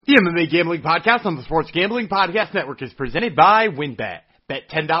The MMA Gambling Podcast on the Sports Gambling Podcast Network is presented by WynnBET. Bet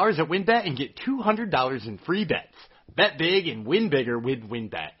 $10 at WynnBET and get $200 in free bets. Bet big and win bigger with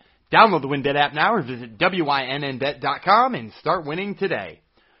WynnBET. Download the WynnBET app now or visit WYNNBet.com and start winning today.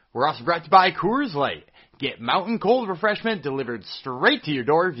 We're also brought to you by Coors Light. Get mountain cold refreshment delivered straight to your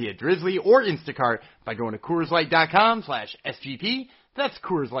door via Drizzly or Instacart by going to CoorsLight.com/SGP. That's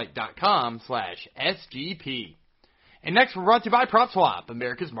CoorsLight.com/SGP. And next, we're brought to you by PropSwap,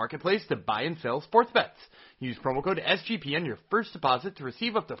 America's marketplace to buy and sell sports bets. Use promo code SGP on your first deposit to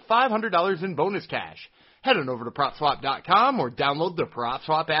receive up to $500 in bonus cash. Head on over to PropSwap.com or download the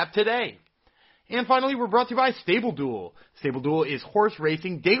PropSwap app today. And finally, we're brought to you by Stable Duel. Stable Duel is horse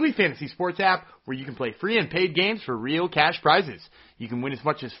racing daily fantasy sports app where you can play free and paid games for real cash prizes. You can win as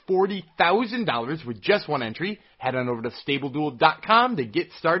much as $40,000 with just one entry. Head on over to StableDuel.com to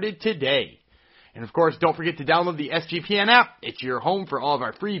get started today. And, of course, don't forget to download the SGPN app. It's your home for all of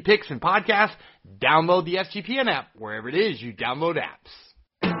our free picks and podcasts. Download the SGPN app wherever it is you download apps.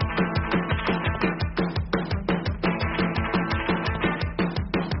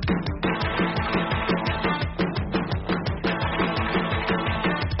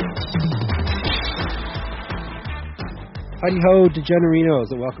 Howdy-ho,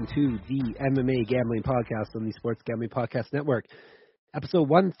 degenerinos, and welcome to the MMA Gambling Podcast on the Sports Gambling Podcast Network. Episode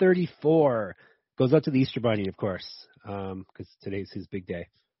 134 goes out to the Easter Bunny, of course, because today's his big day.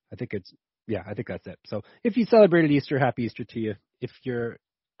 I think that's it. So if you celebrated Easter, happy Easter to you. If you're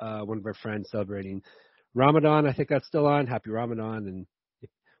one of our friends celebrating Ramadan, I think that's still on. Happy Ramadan, and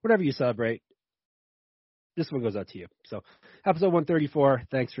whatever you celebrate, this one goes out to you. So episode 134,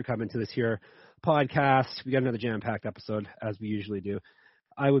 thanks for coming to this here podcast. We got another jam-packed episode, as we usually do.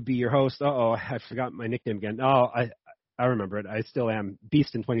 I would be your host. I forgot my nickname again. I remember it. I still am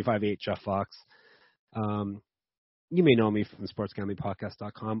Beast in 25-8, Jeff Fox. You may know me from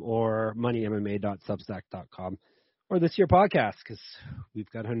sportsgamblingpodcast.com or moneymma.substack.com or this year podcast, because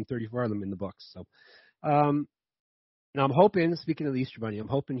we've got 134 of them in the books. So now I'm hoping, speaking of the Easter Bunny, I'm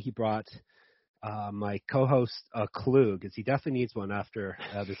hoping he brought my co-host a clue, because he definitely needs one after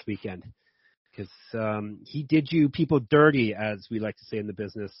this weekend. Because he did you people dirty, as we like to say in the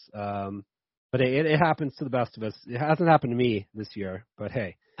business. But it happens to the best of us. It hasn't happened to me this year, but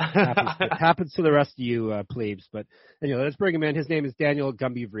hey, it happens to the rest of you plebes. But anyway, let's bring him in. His name is Daniel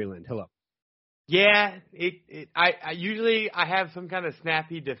Gumby Vreeland. Hello. Yeah, I usually have some kind of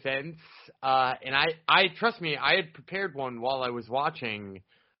snappy defense, and I trust me, I had prepared one while I was watching,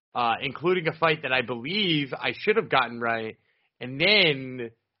 including a fight that I believe I should have gotten right, and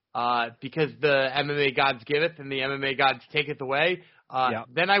then because the MMA gods giveth and the MMA gods taketh away.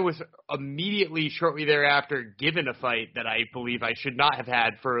 Then I was immediately, shortly thereafter, given a fight that I believe I should not have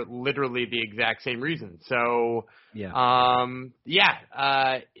had for literally the exact same reason. So, it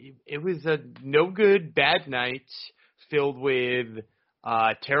was a no good, bad night filled with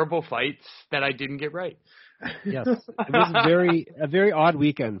terrible fights that I didn't get right. Yes, it was a very odd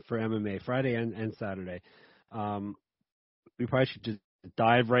weekend for MMA, Friday and Saturday. We probably should just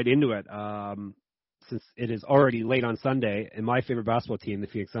dive right into it. Since it is already late on Sunday, and my favorite basketball team, the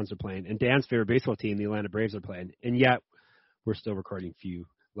Phoenix Suns, are playing, and Dan's favorite baseball team, the Atlanta Braves, are playing, and yet we're still recording for you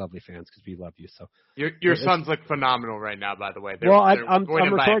lovely fans because we love you. So your Suns look phenomenal right now, by the way. I'm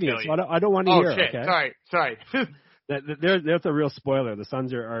recording it, so I don't want to hear. Oh shit! Okay? Sorry. That's a real spoiler. The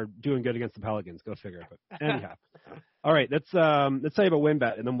Suns are doing good against the Pelicans. Go figure. But anyhow, all right. Let's tell you about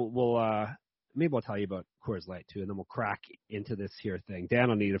WynnBET, and then we'll maybe I'll tell you about Coors Light, too, and then we'll crack into this here thing. Dan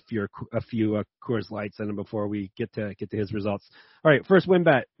will need a few Coors Lights in him before we get to his results. All right, first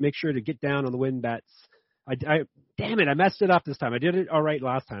WynnBET. Make sure to get down on the WynnBETs. Damn it, I messed it up this time. I did it all right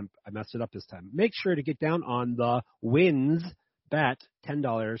last time. I messed it up this time. Make sure to get down on the Wins Bet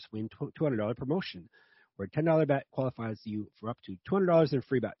 $10 win $200 promotion, where a $10 bet qualifies you for up to $200 in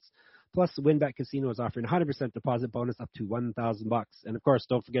free bets. Plus, WynnBET Casino is offering 100% deposit bonus up to $1,000. And, of course,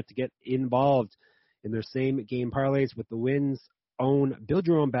 don't forget to get involved in their same-game parlays with the Wynn's own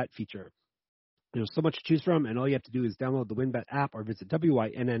build-your-own-bet feature. There's so much to choose from, and all you have to do is download the WynnBET app or visit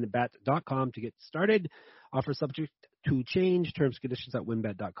wynnbet.com to get started. Offer subject to change. Terms and conditions at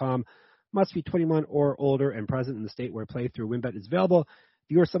wynnbet.com. Must be 21 or older and present in the state where playthrough WynnBET is available.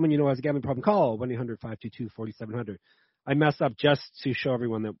 If you or someone you know has a gambling problem, call 1-800-522-4700. I messed up just to show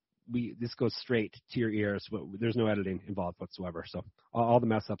everyone that this goes straight to your ears. There's no editing involved whatsoever. So all the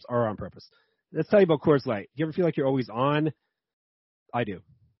mess ups are on purpose. Let's tell you about Coors Light. Do you ever feel like you're always on? I do,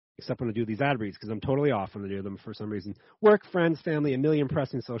 except when I do these ad reads, because I'm totally off when I do them for some reason. Work, friends, family, a million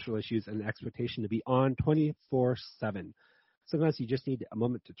pressing social issues, and an expectation to be on 24/7. Sometimes you just need a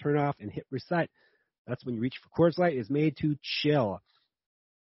moment to turn off and hit reset. That's when you reach for Coors Light. It's made to chill.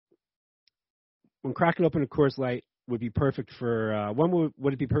 when cracking open a Coors Light would be perfect for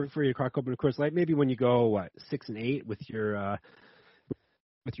would it be perfect for you to crack open a Coors Light? Maybe when you go 6-8 with your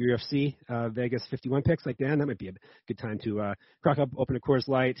UFC Vegas 51 picks like Dan, that might be a good time to crack open a Coors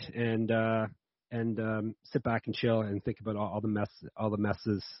Light and sit back and chill and think about all the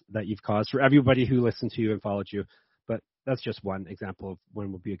messes that you've caused for everybody who listened to you and followed you. But that's just one example of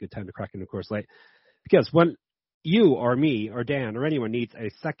when would be a good time to crack into a Coors Light, because when you or me or Dan or anyone needs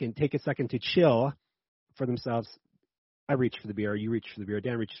take a second to chill for themselves, I reach for the beer, you reach for the beer,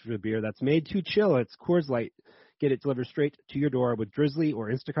 Dan reaches for the beer that's made to chill. It's Coors Light. Get it delivered straight to your door with Drizzly or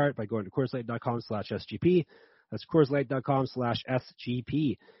Instacart by going to CoorsLight.com/SGP. That's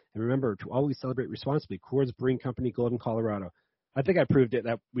CoorsLight.com/SGP. And remember to always celebrate responsibly. Coors Brewing Company, Golden, Colorado. I think I proved it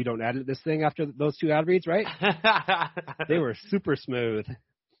that we don't edit this thing after those two ad reads, right? They were super smooth.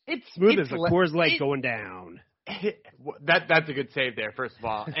 It's smooth as a Coors Light going down. That's a good save there, first of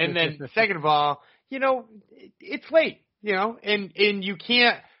all. And then second of all, it's late, and you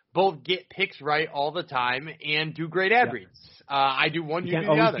can't both get picks right all the time and do great ad reads. I do one, you do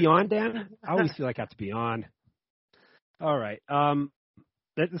the other. Always be on, Dan? I always feel like I have to be on. All right.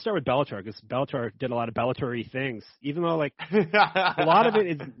 Let's start with Bellator, because Bellator did a lot of Bellator-y things, even though, a lot of it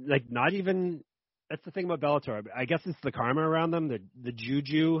is, not even – that's the thing about Bellator. I guess it's the karma around them, the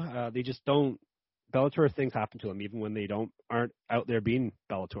juju. They just don't – Bellator things happen to them, even when they aren't out there being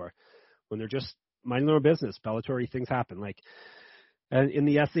Bellator. When they're just minding their own business, Bellator-y things happen. In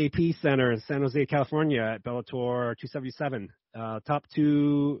the SAP Center in San Jose, California at Bellator 277, top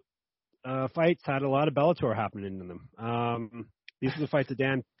two fights had a lot of Bellator happening in them. These are the fights that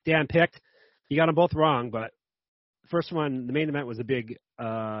Dan picked. He got them both wrong, but first one, the main event was a big,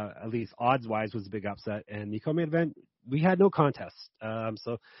 at least odds-wise, was a big upset. And the co-main event, we had no contest.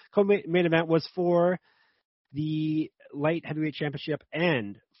 So co-main event was for the light heavyweight championship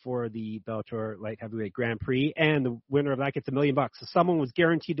and for the Bellator light heavyweight Grand Prix, and the winner of that gets $1 million. So someone was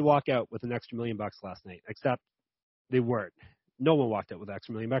guaranteed to walk out with an extra $1 million last night, except they weren't. No one walked out with an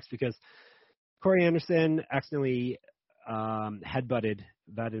extra $1 million because Corey Anderson accidentally headbutted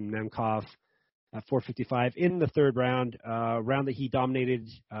Vadim Nemkov at 4:55 in the third round, round that he dominated.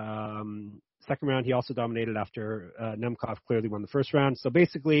 Second round, he also dominated after Nemkov clearly won the first round. So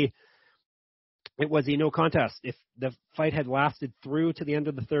basically, it was a no contest. If the fight had lasted through to the end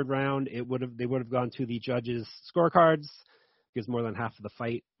of the third round, they would have gone to the judges' scorecards, because more than half of the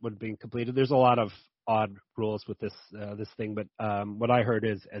fight would have been completed. There's a lot of odd rules with this thing, but what I heard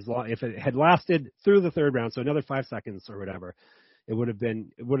is if it had lasted through the third round, so another 5 seconds or whatever, it would have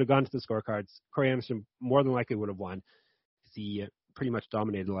gone to the scorecards. Corey Anderson more than likely would have won, because he pretty much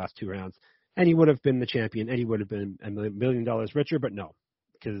dominated the last two rounds, and he would have been the champion, and he would have been $1 million richer, but no,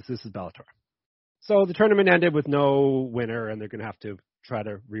 because this is Bellator. So the tournament ended with no winner, and they're going to have to try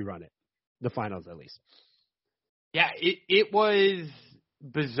to rerun it, the finals at least. Yeah, it was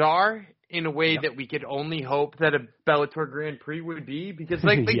bizarre in a way that we could only hope that a Bellator Grand Prix would be, because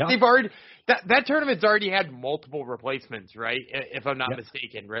they've already that tournament's already had multiple replacements, right? If I'm not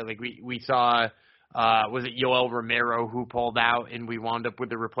mistaken, right? We saw was it Yoel Romero who pulled out, and we wound up with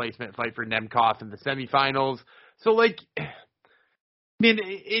the replacement fight for Nemkov in the semifinals. So it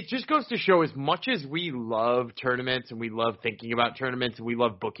just goes to show, as much as we love tournaments and we love thinking about tournaments and we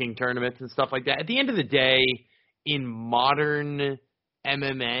love booking tournaments and stuff like that, at the end of the day, in modern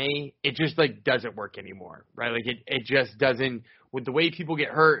MMA, it just doesn't work anymore, right? It just doesn't, with the way people get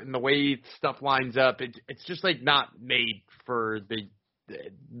hurt and the way stuff lines up, it's just not made for the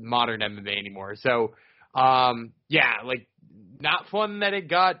modern MMA anymore. So, not fun that it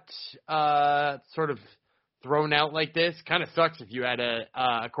got sort of thrown out like this. Kind of sucks if you had a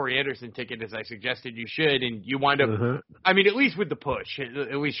Corey Anderson ticket, as I suggested you should, and you wind up, I mean, at least with the push,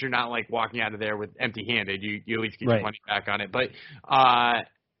 at least you're not walking out of there with empty-handed. You at least get your money back on it. But,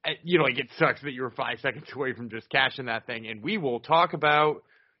 it sucks that you were 5 seconds away from just cashing that thing. And we will talk about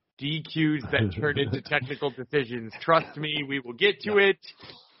DQs that turn into technical decisions. Trust me, we will get to it.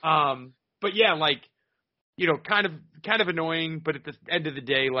 But yeah, kind of annoying, but at the end of the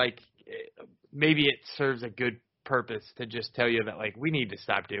day, maybe it serves a good purpose to just tell you that, we need to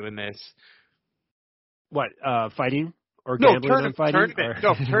stop doing this. What, fighting? Or gambling on fighting?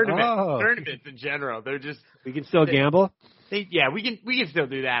 Tournaments in general. They're just... We can still gamble? We can still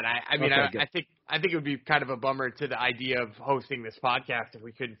do that. I think it would be kind of a bummer to the idea of hosting this podcast if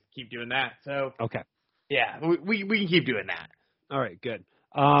we couldn't keep doing that. So... Okay. Yeah, we can keep doing that. All right, good.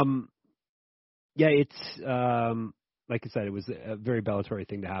 It's... like I said, it was a very Bellator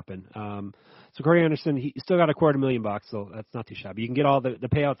thing to happen. So Corey Anderson, he still got $250,000, so that's not too shabby. You can get all the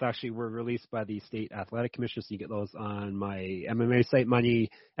payouts actually were released by the state athletic commission, so you get those on my MMA site,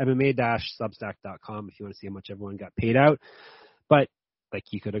 MMA-substack.com, if you want to see how much everyone got paid out. But like,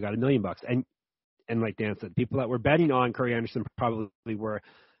 he could have got $1 million, and like Dan said, people that were betting on Corey Anderson probably were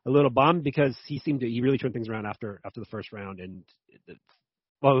a little bummed because he really turned things around after the first round, and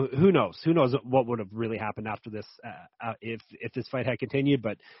well, who knows what would have really happened after this if this fight had continued,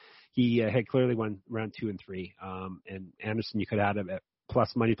 but he had clearly won round 2 and 3. And Anderson, you could add him at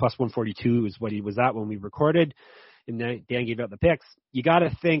plus money, plus 142 is what he was at when we recorded, and then Dan gave out the picks. You got to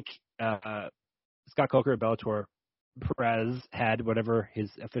think Scott Coker at Bellator, Perez had whatever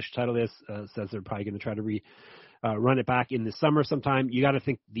his official title is, says they're probably going to try to run it back in the summer sometime. You got to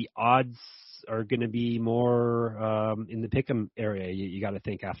think the odds are going to be more in the pick'em area. You got to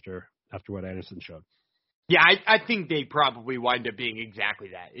think after what Anderson showed. Yeah, I think they probably wind up being exactly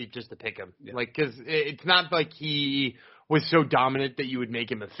that. It's just a pick'em, because it's not like he was so dominant that you would make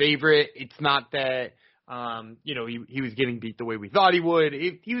him a favorite. It's not that he was getting beat the way we thought he would.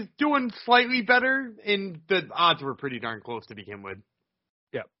 He was doing slightly better, and the odds were pretty darn close to begin with.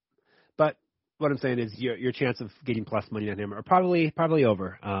 Yeah, but what I'm saying is your chance of getting plus money on him are probably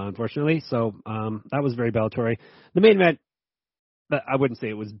over, unfortunately. So that was very Bellatory. The main event, I wouldn't say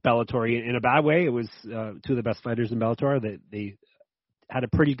it was Bellatory in a bad way. It was two of the best fighters in Bellator. They had a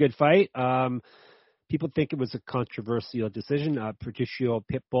pretty good fight. People think it was a controversial decision. Patricio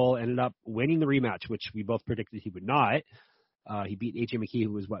Pitbull ended up winning the rematch, which we both predicted he would not. He beat AJ McKee,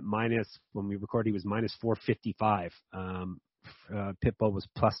 who was when we recorded, he was minus 455. Pitbull was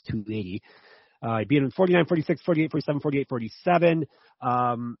plus 280. He beat him 49, 46, 48, 47, 48, 47.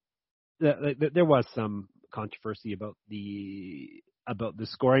 There was some controversy about the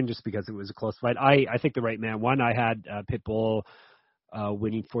scoring just because it was a close fight. I think the right man won. I had Pitbull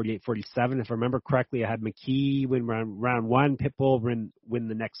winning 48-47. If I remember correctly, I had McKee win round 1, Pitbull win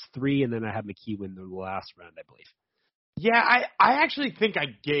the next 3, and then I had McKee win the last round, I believe. Yeah, I actually think I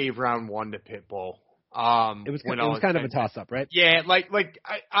gave round 1 to Pitbull. It was kind of a toss-up, right? Yeah,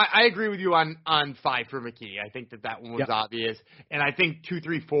 I agree with you on 5 for McKee. I think that one was obvious, and I think 2,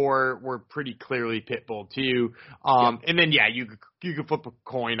 3, 4 were pretty clearly Pitbull too. And then you could flip a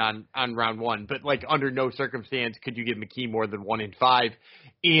coin on round 1, but under no circumstance could you give McKee more than 1 in 5.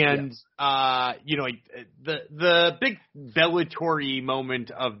 And the big Bellatory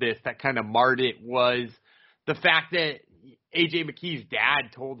moment of this that kind of marred it was the fact that AJ McKee's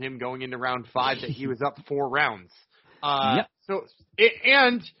dad told him going into round 5 that he was up 4 rounds.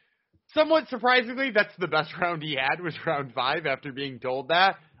 And somewhat surprisingly, that's the best round he had was round 5 after being told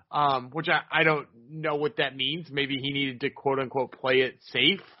that, which I don't know what that means. Maybe he needed to quote unquote play it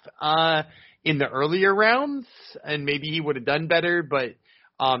safe in the earlier rounds, and maybe he would have done better. But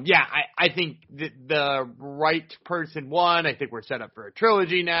I think the right person won. I think we're set up for a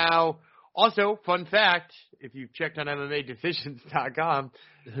trilogy now. Also, fun fact, if you've checked on MMAdecisions.com,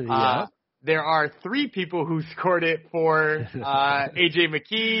 there are 3 people who scored it for AJ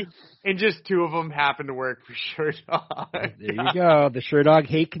McKee, and just 2 of them happen to work for Sherdog. There you go. The Sherdog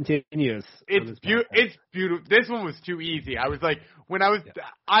hate continues. It's beautiful. This one was too easy. I was like,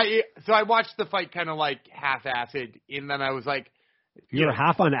 I watched the fight kind of like half-assed, and then I was like, you're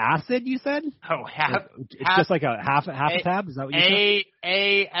half on acid, you said? Oh, half. It's just like a half a tab? Is that what you said?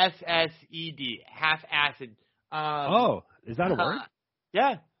 ASSED. Half acid. Is that a word?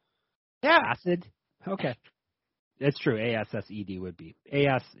 Yeah. Acid? Okay. That's true. ASSED would be.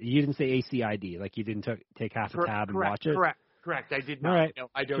 You didn't say ACID, like you didn't take half a tab and watch it? Correct. I did not. All right. No,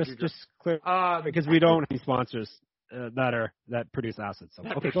 I don't just clear, because we don't have any sponsors that produce acid. So,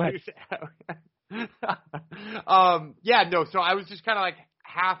 okay, go ahead. So I was just kind of like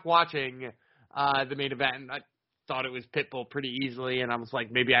half watching the main event, and I thought it was Pitbull pretty easily, and I was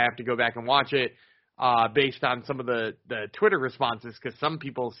like, maybe I have to go back and watch it based on some of the Twitter responses, because some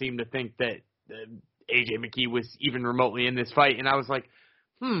people seem to think that AJ McKee was even remotely in this fight, and I was like,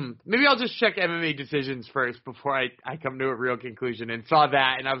 maybe I'll just check MMA decisions first before I come to a real conclusion, and saw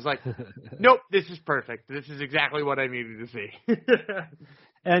that, and I was like, nope, this is perfect. This is exactly what I needed to see.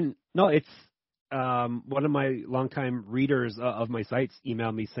 And no, it's one of my longtime readers of my sites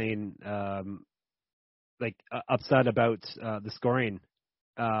emailed me saying, upset about the scoring.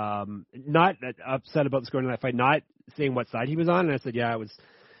 Not upset about the scoring of that fight, not saying what side he was on. And I said, yeah, it was.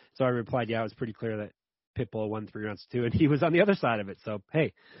 So I replied, yeah, it was pretty clear that Pitbull won 3 rounds to 2, and he was on the other side of it. So,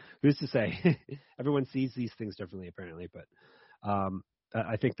 hey, who's to say? Everyone sees these things differently, apparently. But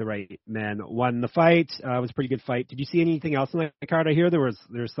I think the right man won the fight. It was a pretty good fight. Did you see anything else in that card? I hear there was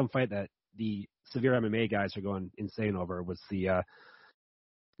some fight that the Severe MMA guys are going insane over was the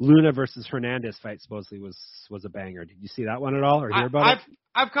Luna versus Hernandez fight. Supposedly was a banger. Did you see that one at all or hear about it?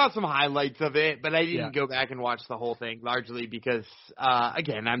 I've caught some highlights of it, but I didn't go back and watch the whole thing, largely because,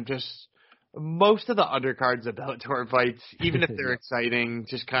 again, most of the undercards of Bellator fights, even if they're exciting,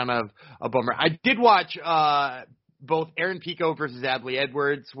 just kind of a bummer. I did watch both Aaron Pico versus Adley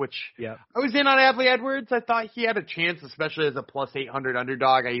Edwards, which I was in on Adley Edwards. I thought he had a chance, especially as a plus 800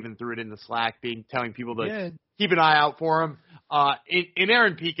 underdog. I even threw it in the Slack, telling people to keep an eye out for him. And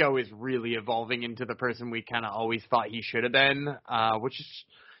Aaron Pico is really evolving into the person we kind of always thought he should have been, which is,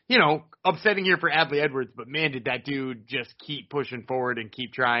 upsetting here for Adley Edwards. But, man, did that dude just keep pushing forward and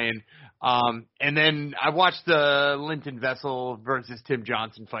keep trying. And then I watched the Linton Vessel versus Tim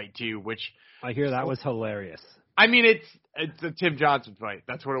Johnson fight, too, which I hear that was hilarious. I mean, it's a Tim Johnson fight.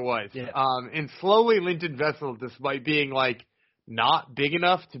 That's what it was. Yeah. And slowly Linton Vessel, despite being, not big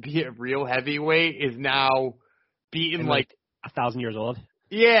enough to be a real heavyweight, is now beaten, 1,000 years old?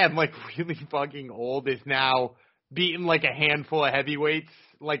 Yeah, really fucking old, is now beaten, a handful of heavyweights,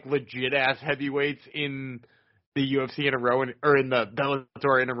 legit-ass heavyweights in the UFC in a row, or in the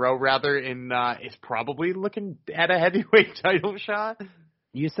Bellator in a row, rather, and is probably looking at a heavyweight title shot.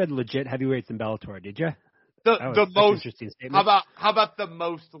 You said legit heavyweights in Bellator, did you? The most interesting statement. How about the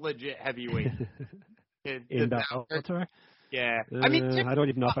most legit heavyweight in Bellator? Yeah, I mean, I don't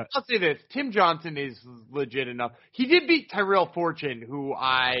even know. I'll say this: Tim Johnson is legit enough. He did beat Tyrell Fortune, who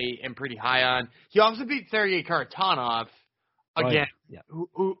I am pretty high on. He also beat Sergey Karatanov again,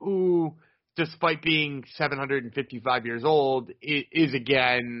 who, despite being 755 years old, is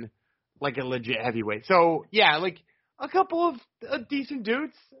again a legit heavyweight. So yeah, a couple of decent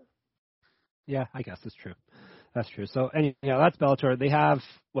dudes. Yeah, I guess that's true. That's true. So, that's Bellator. They have,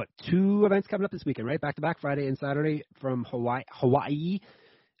 2 events coming up this weekend, right? Back-to-back, Friday and Saturday from Hawaii.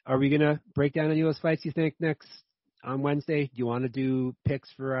 Are we going to break down any of those fights, you think, next on Wednesday? Do you want to do picks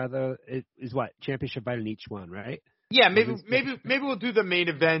for championship fight in each one, right? Yeah, maybe we'll do the main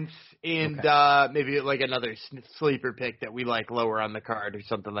events and maybe another sleeper pick that we like lower on the card or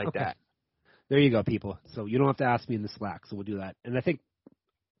something like that. There you go, people. So you don't have to ask me in the Slack, so we'll do that. And I think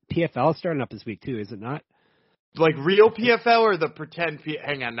PFL is starting up this week too, is it not? Real PFL or the pretend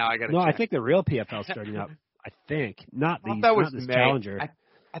hang on, now I got to check. I think the real PFL is starting up. I think. Not this May. Challenger.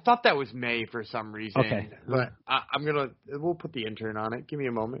 I thought that was May for some reason. Okay. But we'll put the intern on it. Give me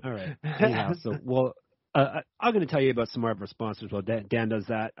a moment. All right. Anyhow, so I'm going to tell you about some more of our sponsors while Dan does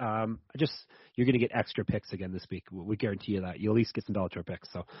that. You're going to get extra picks again this week. We guarantee you that. You'll at least get some Bellator picks.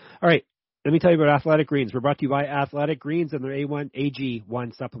 So, all right. Let me tell you about Athletic Greens. We're brought to you by Athletic Greens and their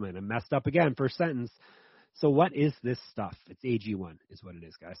AG1 supplement. I messed up again, first sentence. So what is this stuff? It's AG1 is what it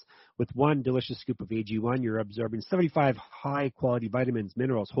is, guys. With one delicious scoop of AG1, you're absorbing 75 high-quality vitamins,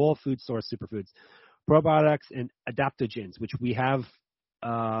 minerals, whole food source superfoods, probiotics, and adaptogens, which we have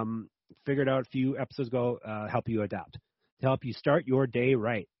figured out a few episodes ago help you adapt. To help you start your day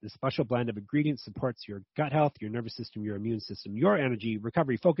right. This special blend of ingredients supports your gut health, your nervous system, your immune system, your energy,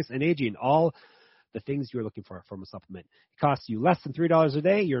 recovery, focus, and aging, all the things you're looking for from a supplement. It costs you less than $3 a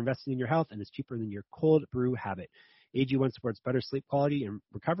day. You're investing in your health, and it's cheaper than your cold brew habit. AG1 supports better sleep quality and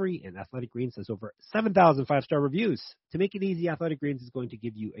recovery, and Athletic Greens has over 7,000 5-star reviews. To make it easy, Athletic Greens is going to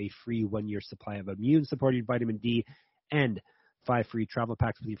give you a free 1-year supply of immune-supporting vitamin D and 5 free travel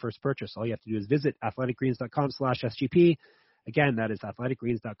packs with your first purchase. All you have to do is visit athleticgreens.com/SGP. Again, that is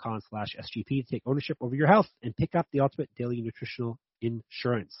athleticgreens.com/SGP to take ownership over your health and pick up the ultimate daily nutritional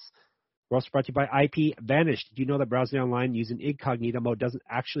insurance. We're also brought to you by IP Vanish. Did you know that browsing online using incognito mode doesn't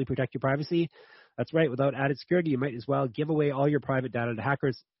actually protect your privacy? That's right. Without added security, you might as well give away all your private data to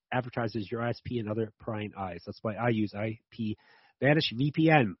hackers, advertisers, your ISP, and other prying eyes. That's why I use IP Vanish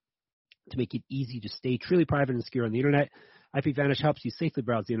VPN to make it easy to stay truly private and secure on the internet. IP Vanish helps you safely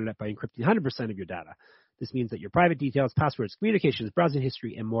browse the internet by encrypting 100% of your data. This means that your private details, passwords, communications, browsing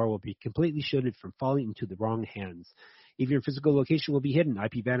history, and more will be completely shielded from falling into the wrong hands. Even your physical location will be hidden.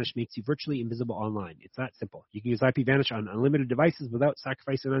 IP Vanish makes you virtually invisible online. It's that simple. You can use IP Vanish on unlimited devices without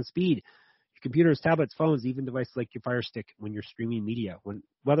sacrificing on speed. Your computers, tablets, phones, even devices like your Fire Stick when you're streaming media.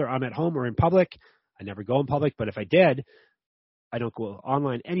 Whether I'm at home or in public, I never go in public, but if I did, I don't go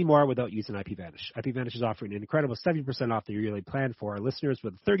online anymore without using IP Vanish. IP Vanish is offering an incredible 70% off the yearly plan for our listeners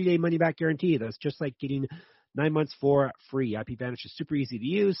with a 30-day money-back guarantee. That's just like getting 9 months for free. IP Vanish is super easy to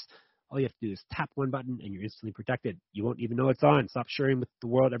use. All you have to do is tap one button and you're instantly protected. You won't even know it's on. Stop sharing with the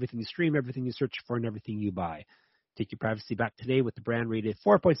world everything you stream, everything you search for, and everything you buy. Take your privacy back today with the brand rated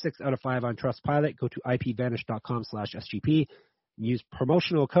 4.6 out of 5 on Trustpilot. Go to ipvanish.com/SGP and use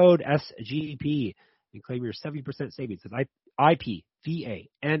promotional code SGP. and claim your 70% savings at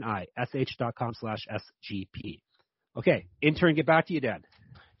ipvanish.com/SGP. Okay, intern, get back to you, Dan.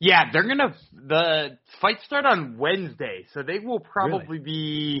 Yeah, the fights start on Wednesday, so they will probably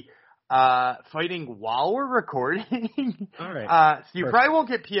be fighting while we're recording. All right. So you probably won't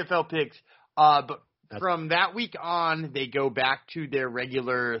get PFL picks, but from that week on, they go back to their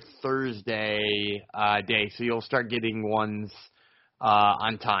regular Thursday day, so you'll start getting ones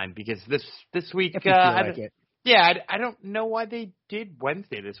on time, because this week, I don't know why they did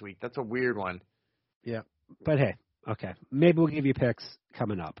Wednesday this week. That's a weird one. Yeah, but hey, okay, maybe we'll give you picks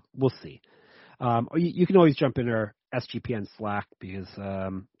coming up. We'll see. You can always jump in our SGPN Slack, because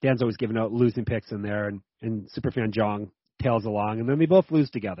Dan's always giving out losing picks in there, and Superfan Jong tails along, and then we both lose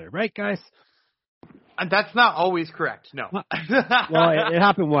together, right, guys? And that's not always correct, no. Well, it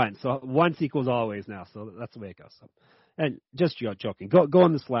happened once, so once equals always now, so that's the way it goes. So, and just joking. Go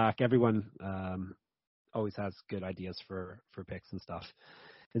on the Slack. Everyone always has good ideas for picks and stuff.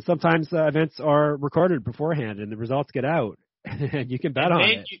 And sometimes events are recorded beforehand, and the results get out, and you can bet on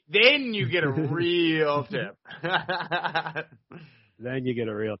it. Then you get a real tip. Then you get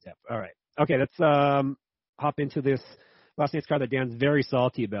a real tip. All right. Okay, let's hop into this last night's card that Dan's very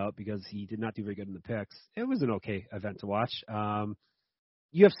salty about, because he did not do very good in the picks. It was an okay event to watch.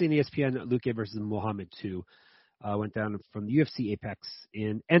 UFC and ESPN, Luque versus Muhammad 2 went down from the UFC Apex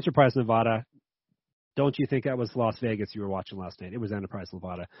in Enterprise, Nevada. Don't you think that was Las Vegas you were watching last night? It was Enterprise,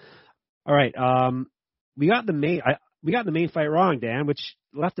 Nevada. All right. We got the main fight wrong, Dan, which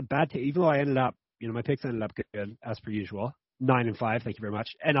left a bad taste. Even though I ended up, my picks ended up good as per usual, 9-5. Thank you very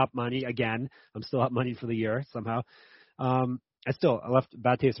much, and up money again. I'm still up money for the year somehow. I left a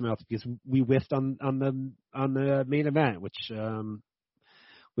bad taste in my mouth because we whiffed on the main event, which,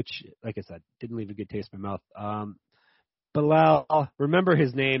 like I said, didn't leave a good taste in my mouth. Bilal, remember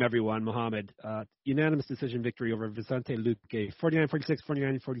his name, everyone, Muhammad. Unanimous decision victory over Vicente Luque, 49-46,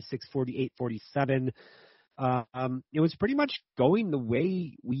 49-46, 48-47. It was pretty much going the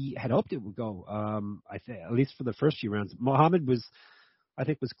way we had hoped it would go. I think, at least for the first few rounds. Muhammad was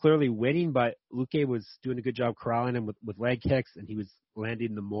clearly winning, but Luque was doing a good job corralling him with leg kicks, and he was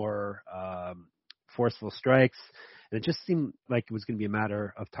landing the more forceful strikes. And it just seemed like it was going to be a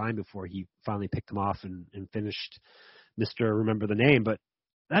matter of time before he finally picked him off and finished Mr. Remember the Name. But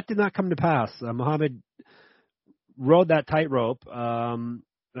that did not come to pass. Muhammad rode that tightrope.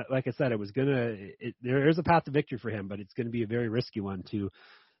 Like I said, there's a path to victory for him, but it's going to be a very risky one to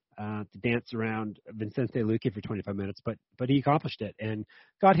dance around Vicente Luque for 25 minutes. But he accomplished it and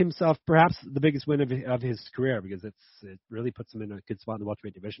got himself perhaps the biggest win of his career, because it really puts him in a good spot in the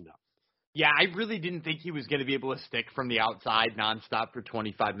welterweight division now. Yeah, I really didn't think he was going to be able to stick from the outside nonstop for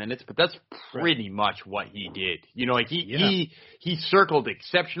 25 minutes, but that's pretty much what he did. He circled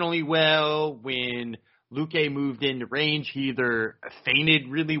exceptionally well. When Luque moved into range, he either feinted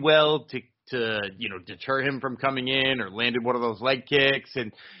really well to deter him from coming in, or landed one of those leg kicks.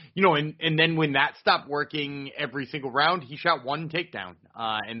 And, and then when that stopped working every single round, he shot one takedown.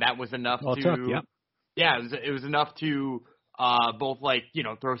 And that was enough it was enough to both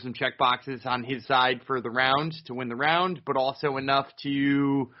throw some check boxes on his side for the round to win the round, but also enough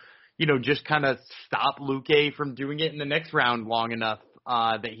to, just kind of stop Luque from doing it in the next round long enough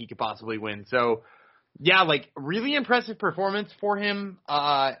that he could possibly win. So, yeah, really impressive performance for him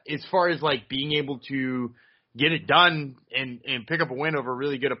as far as being able to get it done and pick up a win over a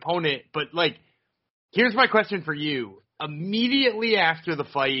really good opponent. But here's my question for you. Immediately after the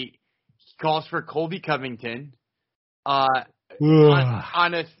fight, he calls for Colby Covington. On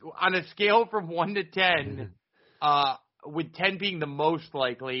a scale from 1 to 10, with 10 being the most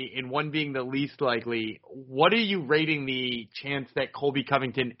likely and 1 being the least likely, what are you rating the chance that Colby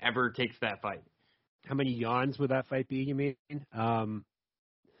Covington ever takes that fight? How many yawns would that fight be, you mean?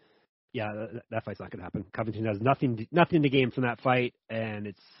 That fight's not going to happen. Covington has nothing to gain from that fight,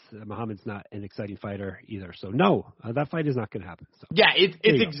 and Muhammad's not an exciting fighter either. So no, that fight is not going to happen. So, yeah, it's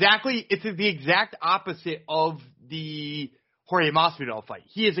the exact opposite of the Jorge Masvidal fight.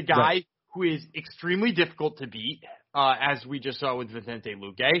 He is a guy who is extremely difficult to beat, as we just saw with Vicente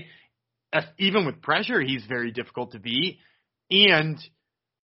Luque. Even with pressure, he's very difficult to beat, and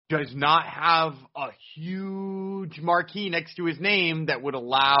does not have a huge marquee next to his name that would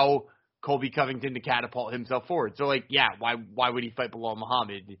allow Colby Covington to catapult himself forward. So, why would he fight Bilal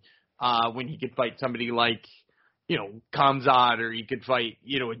Muhammad when he could fight somebody like, Khamzat, or he could fight,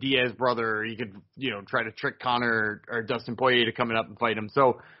 a Diaz brother, or he could, try to trick Conor or Dustin Poirier to coming up and fight him.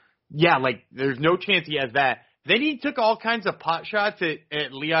 So, yeah, there's no chance he has that. Then he took all kinds of pot shots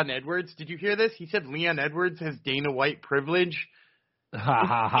at Leon Edwards. Did you hear this? He said Leon Edwards has Dana White privilege Ha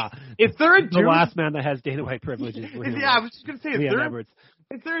ha ha. Is there a The dude? last man that has Dana White privileges. I was just gonna say, Leon Edwards.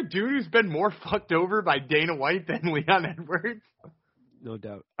 is there a dude who's been more fucked over by Dana White than Leon Edwards? No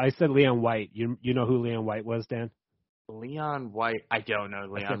doubt. I said Leon White. You know who Leon White was, Dan? Leon White. I don't know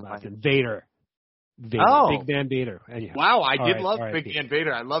Leon White. Vader. Oh. Big Van Vader. Anyhow. Wow, I did right, love right, Big Van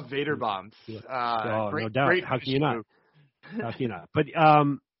Vader. I love Vader bombs. No doubt. Great How can you not? move. How can you not? But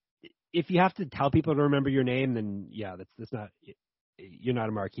if you have to tell people to remember your name, then yeah, that's not. You're not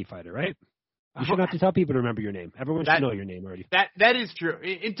a marquee fighter, right? You shouldn't have to tell people to remember your name. Everyone should know your name already. That is true.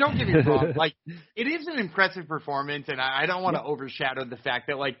 And don't get me wrong. Like, it is an impressive performance, and I don't want to overshadow the fact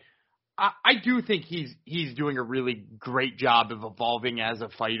that, like, I do think he's doing a really great job of evolving as a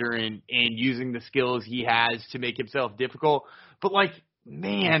fighter and using the skills he has to make himself difficult. But, like,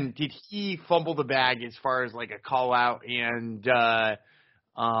 man, did he fumble the bag as far as, like, a call out and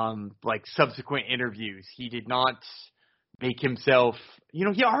like subsequent interviews. He did not make himself,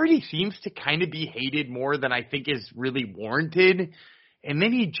 he already seems to kind of be hated more than I think is really warranted. And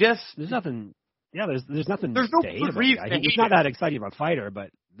then he just, there's no good reason. He's not that exciting of a fighter, but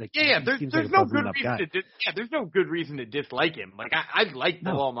there's no good reason there's no good reason to dislike him. Like I like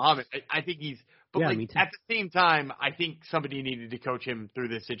Bilal Muhammad. I think he's, but at the same time, I think somebody needed to coach him through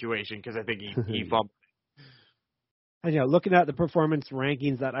this situation because I think he fumbled. And, looking at the performance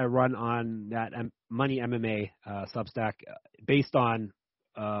rankings that I run on that Money MMA Substack, based on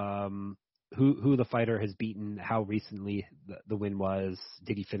who the fighter has beaten, how recently the win was,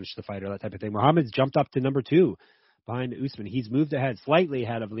 did he finish the fight, or that type of thing. Muhammad's jumped up to number 2 behind Usman. He's moved ahead, slightly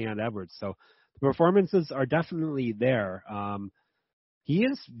ahead of Leon Edwards. So the performances are definitely there. He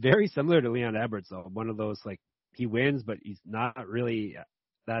is very similar to Leon Edwards, though. One of those, like, he wins, but he's not really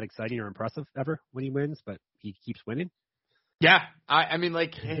that exciting or impressive ever when he wins, but he keeps winning. Yeah, I mean,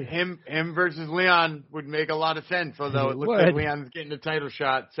 like, him versus Leon would make a lot of sense, although it looks like Leon's getting a title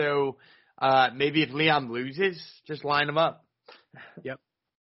shot. So maybe if Leon loses, just line him up. Yep.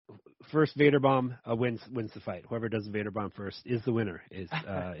 First Vader bomb wins the fight. Whoever does the Vader bomb first is the winner. Is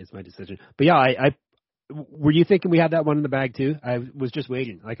my decision. But yeah, I were you thinking we had that one in the bag too? I was just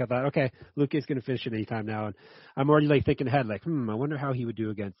waiting. Like I thought, okay, Luke's going to finish it anytime now, and I'm already like thinking ahead, like, I wonder how he would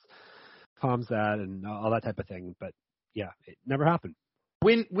do against Khamzat and all that type of thing. But yeah, it never happened.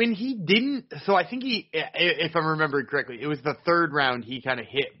 When he didn't, so I think he, if I'm remembering correctly, it was the third round he kind of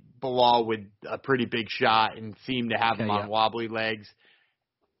hit Bilal with a pretty big shot and seemed to have him on wobbly legs.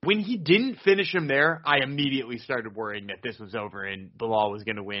 When he didn't finish him there, I immediately started worrying that this was over and Bilal was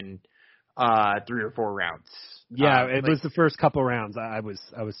going to win 3 or 4 rounds. Yeah, it was the first couple rounds. I was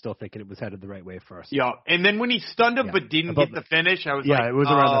still thinking it was headed the right way for us. Yeah, and then when he stunned him but didn't get the finish, I was like, it was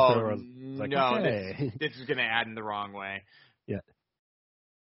around the third. I was like, no, okay. this is going to add in the wrong way. Yeah.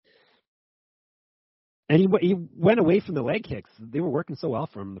 And he went away from the leg kicks. They were working so well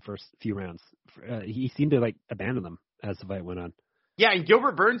for him the first few rounds. He seemed to abandon them as the fight went on. Yeah, and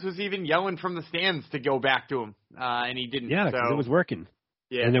Gilbert Burns was even yelling from the stands to go back to him, and he didn't. Yeah, because it was working.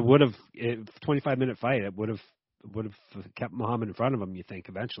 Yeah, and it would have 25-minute fight. It would have kept Muhammad in front of him. You think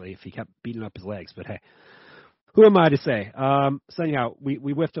eventually if he kept beating up his legs. But hey, who am I to say? So anyhow, we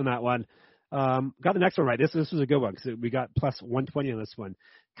whiffed on that one. Got the next one right. This was a good one because we got plus 120 on this one.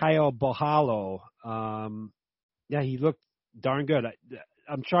 Caio Borralho. He looked darn good.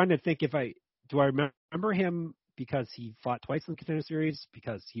 I'm trying to think do I remember him because he fought twice in the Contender Series,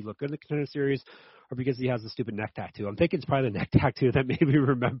 because he looked good in the Contender Series, or because he has a stupid neck tattoo. I'm thinking it's probably the neck tattoo that made me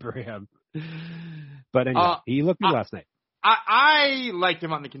remember him. But anyway, he looked good last night. I liked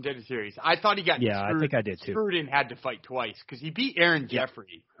him on the Contender Series. I thought he got screwed, I think I did too. Screwed and had to fight twice because he beat Aaron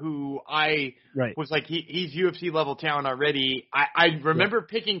Jeffrey, who I was like, he's UFC level talent already. I remember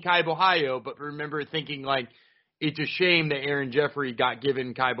picking Caio Borralho, but remember thinking like, it's a shame that Aaron Jeffrey got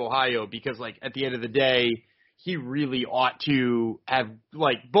given Caio Borralho because like at the end of the day, he really ought to have,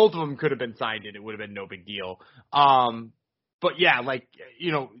 like, both of them could have been signed and it would have been no big deal. But yeah, like,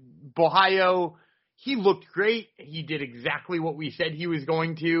 Borralho, he looked great. He did exactly what we said he was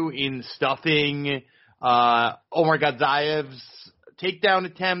going to in stuffing Omar Gadzaev's takedown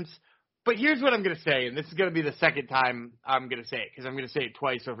attempts. But here's what I'm going to say, and this is going to be the second time I'm going to say it, because I'm going to say it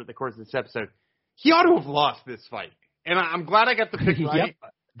twice over the course of this episode. He ought to have lost this fight. And I'm glad I got the pick right.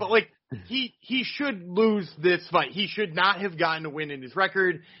 But, like, he should lose this fight. He should not have gotten a win in his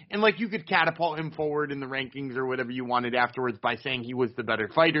record. And, like, you could catapult him forward in the rankings or whatever you wanted afterwards by saying he was the better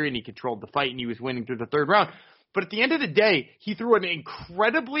fighter and he controlled the fight and he was winning through the third round. But at the end of the day, he threw an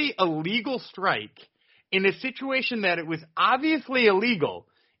incredibly illegal strike in a situation that it was obviously illegal.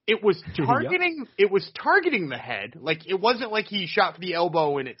 it was targeting. It was targeting the head. Like it wasn't like he shot for the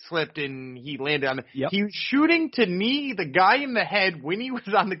elbow and it slipped and he landed on. He was shooting to knee the guy in the head when he was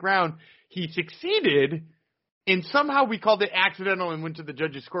on the ground. He succeeded, and somehow we called it accidental and went to the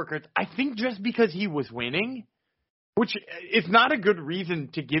judges' scorecards. I think just because he was winning, which is not a good reason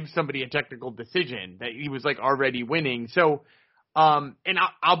to give somebody a technical decision that he was like already winning. So. And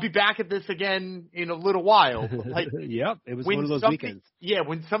I'll be back at this again in a little while. But like, it was one of those weekends. Yeah,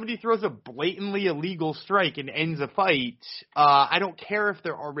 when somebody throws a blatantly illegal strike and ends a fight, I don't care if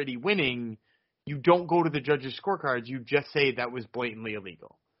they're already winning. You don't go to the judges' scorecards. You just say that was blatantly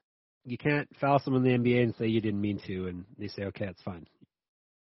illegal. You can't foul someone in the NBA and say you didn't mean to, and they say, okay, it's fine.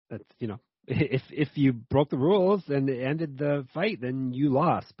 That's, if you broke the rules and it ended the fight, then you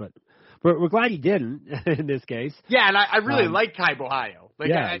lost. But we're glad he didn't in this case. Yeah, and I really like Kai Bohayo. Like,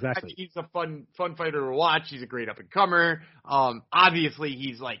 exactly. I think he's a fun fighter to watch. He's a great up-and-comer. Obviously,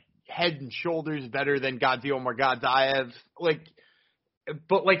 he's like head and shoulders better than Godzilla Margadzaev.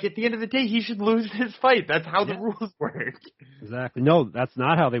 But at the end of the day, he should lose his fight. That's how the rules work. Exactly. No, that's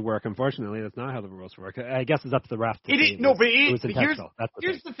not how they work. Unfortunately, that's not how the rules work. I guess it's up to the ref. Here's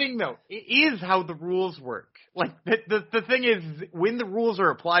the thing, though. It is how the rules work. Like the thing is, when the rules are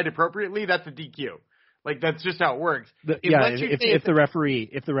applied appropriately, that's a DQ. Like that's just how it works. If the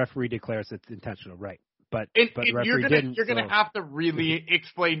referee declares it's intentional, right? But the referee didn't. You're gonna have to really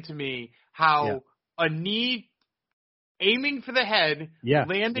explain to me how a knee aiming for the head,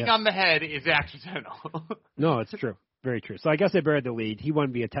 landing on the head is accidental. No, it's true. Very true. So I guess they buried the lead. He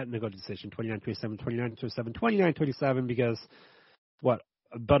won via technical decision, 29-27, 29-27, 29-27, because,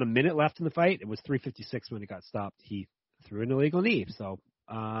 about a minute left in the fight. It was 3:56 when it got stopped. He threw an illegal knee. So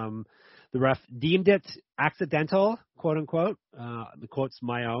the ref deemed it accidental, quote unquote. The quote's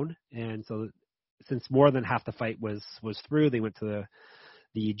my own. And so since more than half the fight was through, they went to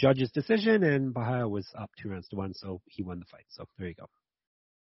the judge's decision, and Bohayo was up 2-1, so he won the fight. So there you go.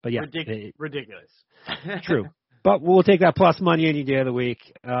 But yeah, ridiculous. True. But we'll take that plus money any day of the week.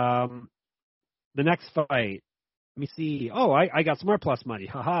 The next fight, let me see. Oh, I got some more plus money.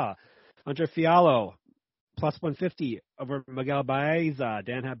 Haha. Andre Fiallo, plus 150 over Miguel Baeza.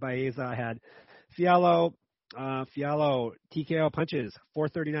 Dan had Baeza. I had Fiallo. Fiallo TKO punches,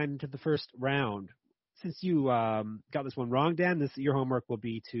 4:39 into the first round. Since you got this one wrong, Dan, your homework will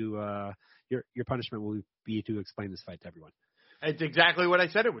be to your punishment will be to explain this fight to everyone. It's exactly what I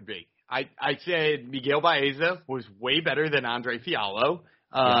said it would be. I said Miguel Baeza was way better than Andre Fiallo,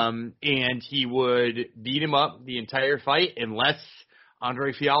 and he would beat him up the entire fight unless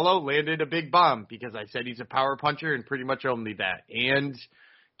Andre Fiallo landed a big bomb, because I said he's a power puncher and pretty much only that. And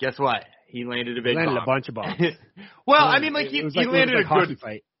guess what? He landed a big bomb. He landed a bunch of bombs. Well, I mean, he landed a good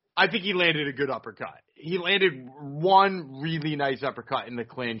fight. I think he landed a good uppercut. He landed one really nice uppercut in the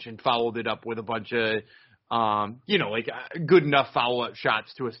clinch and followed it up with a bunch of, good enough follow-up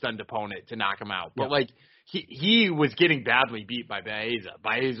shots to a stunned opponent to knock him out. But, he was getting badly beat by Baeza.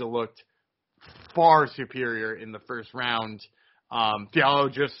 Baeza looked far superior in the first round.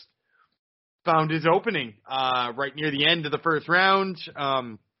 Fiallo just found his opening right near the end of the first round.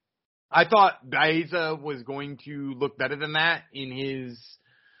 I thought Baeza was going to look better than that in his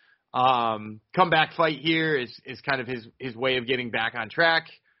comeback fight here is kind of his way of getting back on track.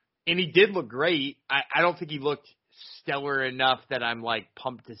 And he did look great. I don't think he looked stellar enough that I'm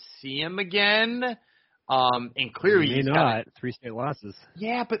pumped to see him again. And clearly he's not 3 straight losses.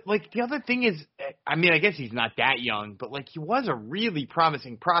 Yeah, but the other thing is, I mean, I guess he's not that young, but he was a really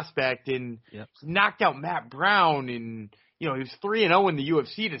promising prospect, and knocked out Matt Brown, and he was 3-0 in the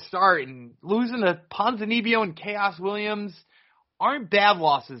UFC to start, and losing to Ponzinibbio and Chaos Williams aren't bad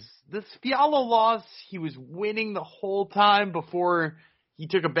losses. This Fiallo loss, he was winning the whole time before he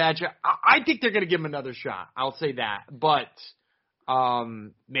took a bad shot. I think they're going to give him another shot. I'll say that. But,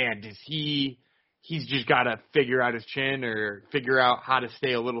 man, he's just got to figure out his chin or figure out how to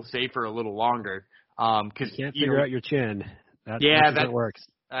stay a little safer a little longer. You can't figure out your chin. That works.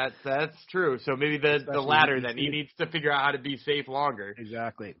 That's true. So maybe the latter, then. He needs to figure out how to be safe longer.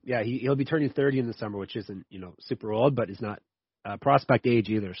 Exactly. Yeah, he'll be turning 30 in the summer, which isn't, super old, but is not prospect age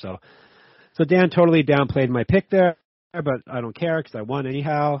either. So Dan totally downplayed my pick there, but I don't care because I won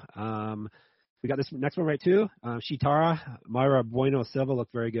anyhow. We got this next one right too. Shitara, Mayra Bueno Silva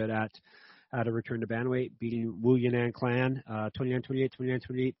looked very good at a return to bantamweight, beating Wu Yanan Clan 29-28,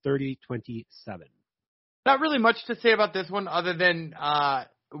 29-28, 30-27. Not really much to say about this one other than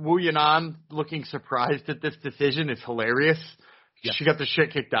Wu Yanan looking surprised at this decision is hilarious. Yep. She got the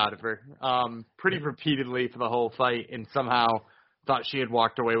shit kicked out of her pretty repeatedly for the whole fight, and somehow thought she had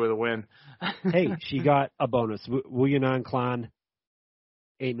walked away with a win. Hey, she got a bonus. Wu Yanan Clan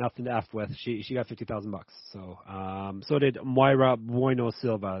ain't nothing to F with. She got $50,000. So so did Moira Bueno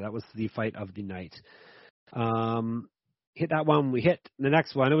Silva. That was the fight of the night. Hit that one. We hit the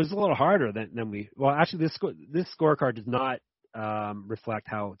next one. It was a little harder than we. Well, actually, this scorecard does not reflect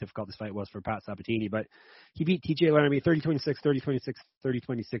how difficult this fight was for Pat Sabatini, but he beat TJ Laramie 30-26, 30-26,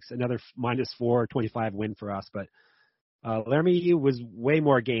 30-26. Another -425 win for us. But Laramie was way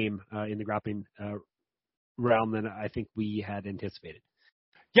more game in the grappling realm than I think we had anticipated.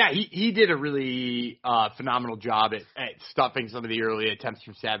 Yeah, he did a really phenomenal job at stuffing some of the early attempts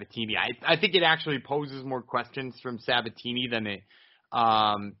from Sabatini. I think it actually poses more questions from Sabatini than it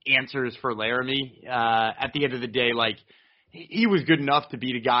answers for Laramie. At the end of the day, like, he was good enough to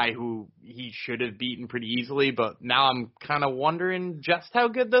beat a guy who he should have beaten pretty easily, but now I'm kind of wondering just how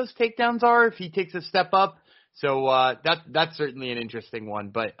good those takedowns are if he takes a step up. So that's certainly an interesting one.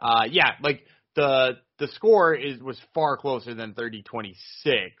 But yeah, like the score was far closer than 30-26.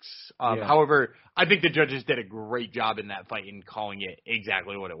 However, I think the judges did a great job in that fight in calling it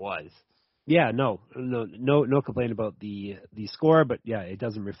exactly what it was. Yeah, no complaint about the score, but yeah, it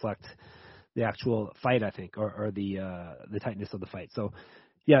doesn't reflect the actual fight, I think, or the tightness of the fight. So,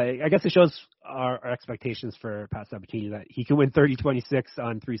 yeah, I guess it shows our expectations for Pat Sabatini that he can win 30-26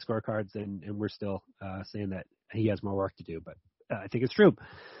 on 3 scorecards, and we're still saying that he has more work to do. But I think it's true.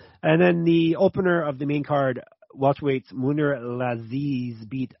 And then the opener of the main card, welterweights Munir Laziz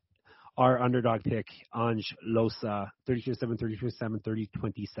beat our underdog pick, Ange Losa, 32-7, 32-7,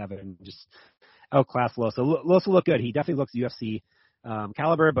 30-27. Just outclassed Losa. Losa looked good. He definitely looks UFC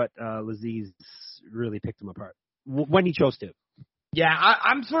caliber, but Laziz really picked him apart when he chose to. Yeah,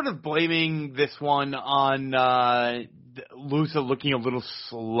 I'm sort of blaming this one on Losa looking a little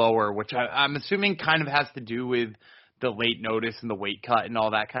slower, which I'm assuming kind of has to do with the late notice and the weight cut and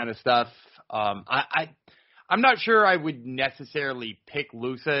all that kind of stuff. I'm not sure I would necessarily pick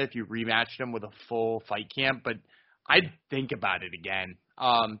Losa if you rematched him with a full fight camp, but I'd think about it again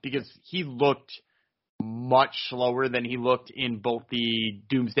because he looked much slower than he looked in both the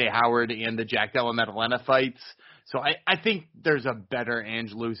Doomsday Howard and the Jack Della Maddalena fights. So I think there's a better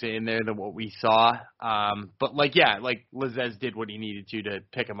Ange Losa in there than what we saw. But Laziz did what he needed to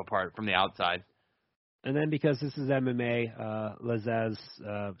pick him apart from the outside. And then because this is MMA, Laziz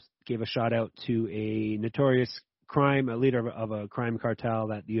gave a shout out to a notorious a leader of a crime cartel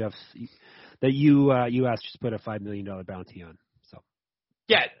that U.S. just put a $5 million bounty on. So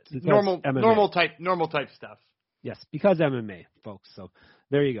yeah, normal type stuff. Yes, because MMA, folks. So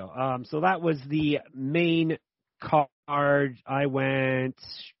there you go. So that was the main card. I went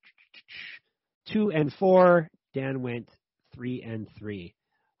 2-4. Dan went 3-3.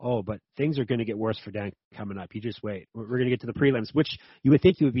 Oh, but things are going to get worse for Dan coming up. You just wait. We're going to get to the prelims, which you would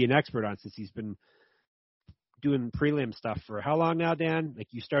think he would be an expert on since he's been doing prelim stuff for how long now, Dan? Like,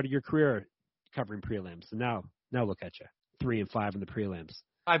 you started your career covering prelims, and now look at you, 3-5 in the prelims.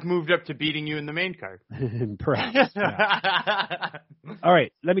 I've moved up to beating you in the main card. Perhaps. Yeah. All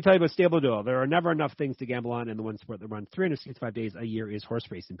right, let me tell you about Stable Duel. There are never enough things to gamble on, and the one sport that runs 365 days a year is horse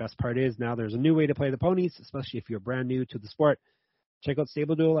racing. Best part is now there's a new way to play the ponies, especially if you're brand new to the sport. Check out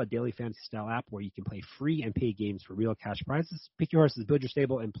Stable Duel, a daily fantasy-style app where you can play free and pay games for real cash prizes. Pick your horses, build your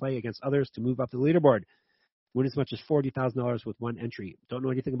stable, and play against others to move up the leaderboard. Win as much as $40,000 with one entry. Don't know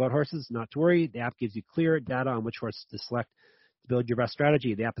anything about horses? Not to worry. The app gives you clear data on which horse to select to build your best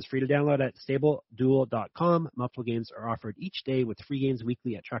strategy. The app is free to download at StableDuel.com. Multiple games are offered each day with free games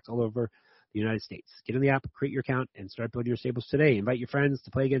weekly at tracks all over the United States. Get in the app, create your account, and start building your stables today. Invite your friends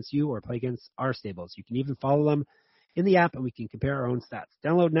to play against you or play against our stables. You can even follow them in the app, and we can compare our own stats.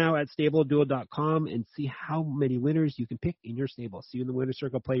 Download now at StableDuel.com and see how many winners you can pick in your stable. See you in the winner's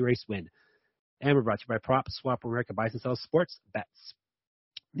circle, play, race, win. And we're brought to you by Prop Swap, where America buys and sells sports bets.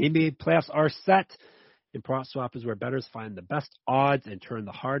 The NBA playoffs are set, and Prop Swap is where bettors find the best odds and turn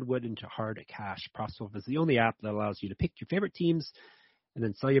the hardwood into hard cash. Prop Swap is the only app that allows you to pick your favorite teams and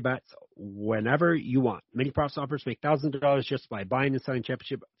then sell your bets whenever you want. Many prop swappers make thousands of dollars just by buying and selling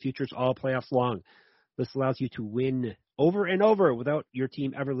championship futures all playoffs long. This allows you to win over and over without your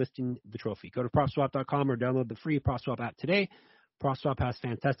team ever listing the trophy. Go to PropSwap.com or download the free PropSwap app today. PropSwap has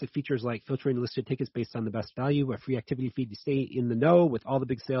fantastic features like filtering listed tickets based on the best value, a free activity feed to stay in the know with all the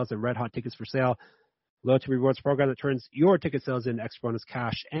big sales and red-hot tickets for sale, loyalty rewards program that turns your ticket sales into extra bonus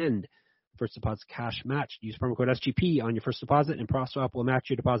cash, and first deposit cash match. Use promo code SGP on your first deposit, and PropSwap will match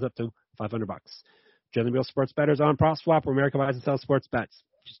your deposit up to $500. Join the real sports bettors on PropSwap, where America buys and sells sports bets.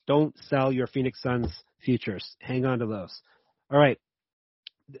 Just don't sell your Phoenix Suns futures. Hang on to those. All right.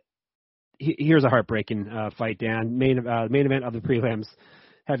 Here's a heartbreaking fight, Dan. Main event of the prelims.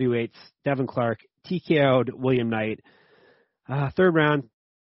 Heavyweights. Devin Clark TKO'd William Knight. Third round,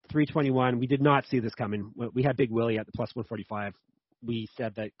 321. We did not see this coming. We had Big Willie at the plus 145. We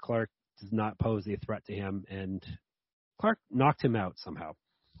said that Clark does not pose a threat to him, and Clark knocked him out somehow.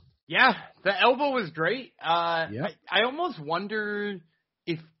 Yeah, the elbow was great. Yep. I almost wonder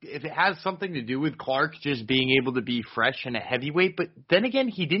if it has something to do with Clark just being able to be fresh and a heavyweight, but then again,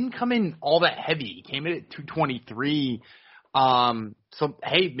 he didn't come in all that heavy. He came in at 223. So,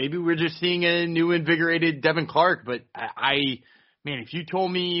 hey, maybe we're just seeing a new invigorated Devin Clark, but man, if you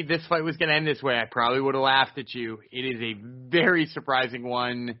told me this fight was going to end this way, I probably would have laughed at you. It is a very surprising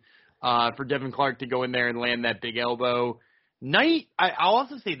one for Devin Clark to go in there and land that big elbow. Knight, I'll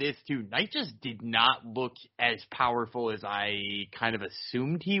also say this too, Knight just did not look as powerful as I kind of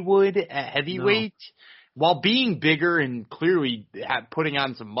assumed he would at heavyweight. No. While being bigger and clearly putting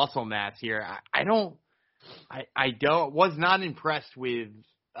on some muscle mass here, I was not impressed with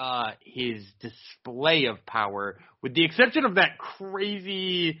his display of power, with the exception of that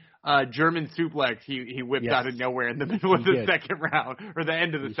crazy German suplex he whipped out of nowhere in the middle of the second round, or the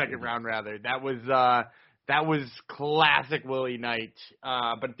end of the second round rather. That was classic Willie Knight.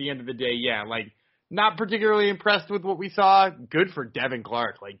 But at the end of the day, yeah, like not particularly impressed with what we saw. Good for Devin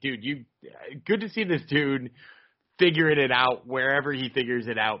Clark. Like, dude, good to see this dude figuring it out wherever he figures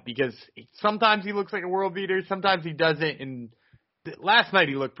it out, because sometimes he looks like a world beater, sometimes he doesn't, and last night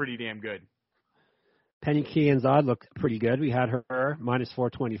he looked pretty damn good. Penny Kianzad looked pretty good. We had her minus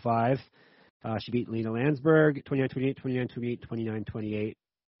 425. She beat Lena Landsberg 29-28, 29-28, 29-28.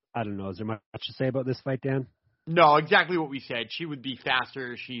 I don't know. Is there much to say about this fight, Dan? No, exactly what we said. She would be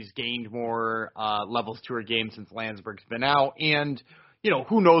faster. She's gained more levels to her game since Landsberg's been out. And,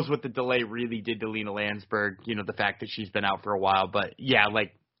 who knows what the delay really did to Lena Landsberg, the fact that she's been out for a while. But, yeah,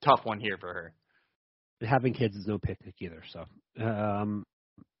 like, tough one here for her. Having kids is no picnic either. So,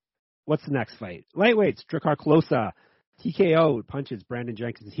 what's the next fight? Lightweights, Drakkar Klose. TKO punches Brandon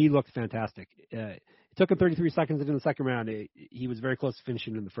Jenkins. He looked fantastic. It took him 33 seconds into the second round. He was very close to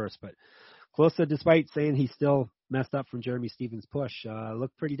finishing in the first, but Klose, despite saying he still messed up from Jeremy Stevens' push,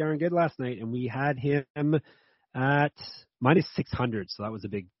 looked pretty darn good last night, and we had him at minus 600, so that was a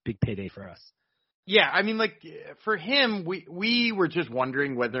big payday for us. Yeah, I mean, like, for him, we were just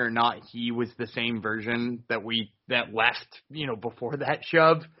wondering whether or not he was the same version that left, before that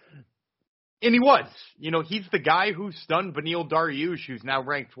shove. And he was. He's the guy who stunned Beneil Dariush, who's now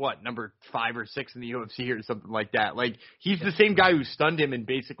ranked, number 5 or 6 in the UFC or something like that. Like, he's the same guy who stunned him and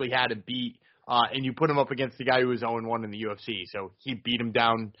basically had to beat, and you put him up against the guy who was 0-1 in the UFC. So he beat him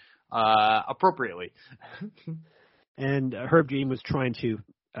down appropriately. And Herb Dean was trying to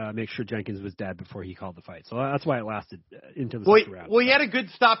make sure Jenkins was dead before he called the fight. So that's why it lasted into the second round. Well, he had a good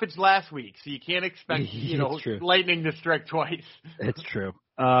stoppage last week, so you can't expect, lightning to strike twice. It's true.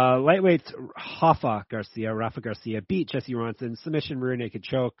 Lightweights, Rafa Garcia beat Jesse Ronson, submission, rear naked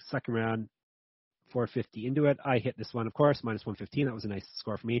choke, second round, 450 into it. I hit this one, of course, minus 115. That was a nice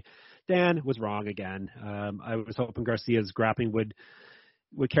score for me. Dan was wrong again. I was hoping Garcia's grappling would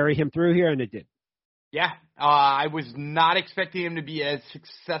carry him through here, and it did. Yeah, I was not expecting him to be as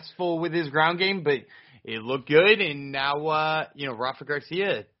successful with his ground game, but it looked good, and now, Rafa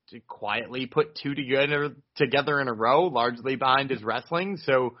Garcia quietly put 2 together in a row, largely behind his wrestling.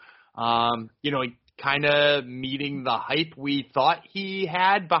 So, kind of meeting the hype we thought he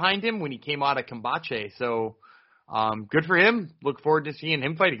had behind him when he came out of Kambache. So, good for him. Look forward to seeing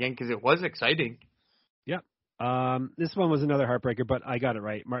him fight again, because it was exciting. Yep. This one was another heartbreaker, but I got it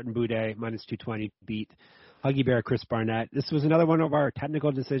right. Martin Boudet, minus 220, beat Huggy Bear Chris Barnett. This was another one of our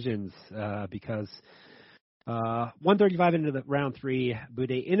technical decisions, because 135 into the round 3,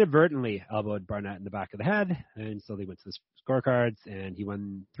 Boudet inadvertently elbowed Barnett in the back of the head, and so they went to the scorecards, and he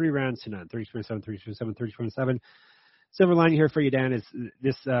won 3 rounds to none, 30-27, 30-27, 30-27. Silver lining here for you, Dan, is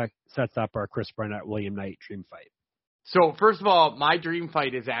this sets up our Chris Barnett-William Knight dream fight. So first of all, my dream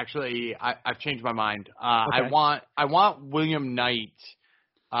fight is actually I've changed my mind. Okay. I want William Knight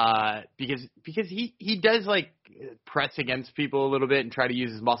because he does like press against people a little bit and try to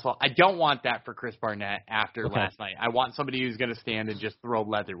use his muscle. I don't want that for Chris Barnett after last night. I want somebody who's going to stand and just throw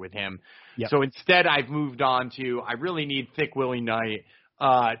leather with him. Yep. So instead, I've moved on to I really need thick Willie Knight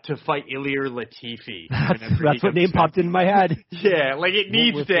to fight Ilir Latifi. That's what name popped into my head. Yeah, like it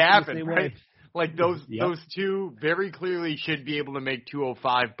needs to happen, right? Like those two very clearly should be able to make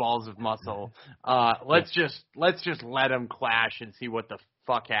 205 balls of muscle. Let's just let them clash and see what the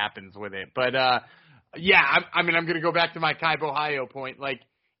fuck happens with it. But I'm going to go back to my Kai Ohio point. Like,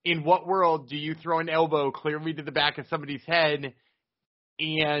 in what world do you throw an elbow clearly to the back of somebody's head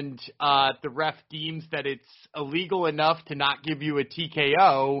and the ref deems that it's illegal enough to not give you a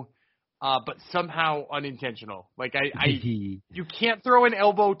TKO, but somehow unintentional. Like you can't throw an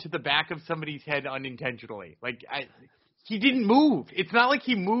elbow to the back of somebody's head unintentionally. He didn't move. It's not like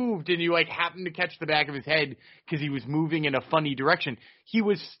he moved and you happened to catch the back of his head because he was moving in a funny direction. He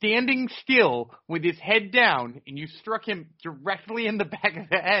was standing still with his head down, and you struck him directly in the back of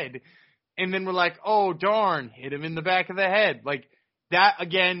the head. And then we're like, oh darn, hit him in the back of the head. That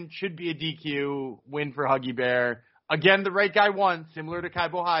again should be a DQ win for Huggy Bear. Again, the right guy won, similar to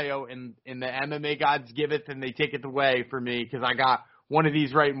Kaibo Ohio, and the MMA gods giveth and they take it away for me because I got one of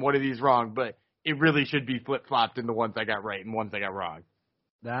these right and one of these wrong. But it really should be flip-flopped in the ones I got right and ones I got wrong.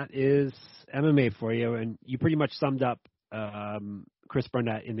 That is MMA for you, and you pretty much summed up Chris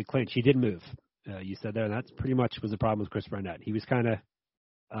Barnett in the clinch. He did move. You said there, and that's pretty much was the problem with Chris Barnett. He was kind of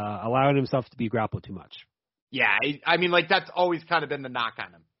allowing himself to be grappled too much. Yeah, I mean, that's always kind of been the knock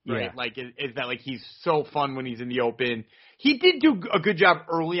on him, right? Yeah. Is that he's so fun when he's in the open. He did do a good job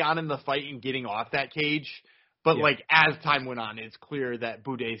early on in the fight in getting off that cage, but as time went on, it's clear that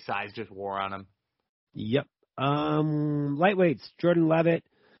Boudet's size just wore on him. Yep. Lightweights, Jordan Levitt,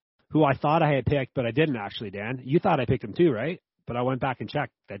 who I thought I had picked, but I didn't actually, Dan. You thought I picked him too, right? But I went back and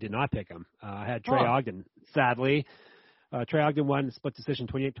checked. I did not pick him. I had Trey Ogden, sadly. Trey Ogden won split decision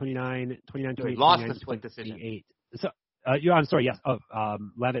 28-29, 29-28. Lost the split decision. So, I'm sorry, yes.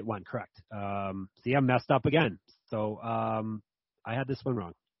 Levitt won, correct. See, I'm messed up again. So I had this one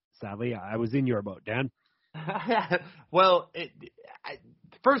wrong. Sadly, I was in your boat, Dan. Well,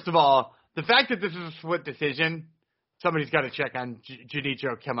 first of all, the fact that this is a split decision, somebody's got to check on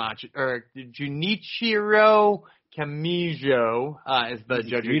Junichiro Kamijo as the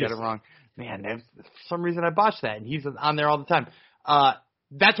judge who got it wrong. Man, for some reason I botched that, and he's on there all the time.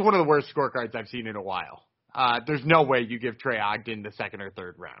 That's one of the worst scorecards I've seen in a while. There's no way you give Trey Ogden the second or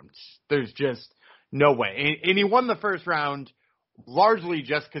third rounds. There's just no way. And he won the first round largely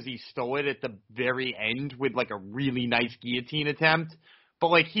just because he stole it at the very end with a really nice guillotine attempt.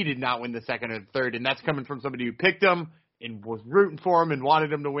 But he did not win the second or third, and that's coming from somebody who picked him and was rooting for him and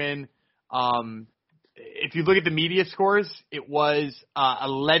wanted him to win. If you look at the media scores, it was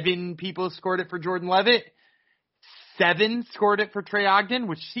 11 people scored it for Jordan Levitt. 7 scored it for Trey Ogden,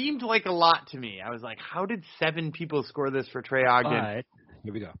 which seemed like a lot to me. I was like, how did 7 people score this for Trey Ogden? All right.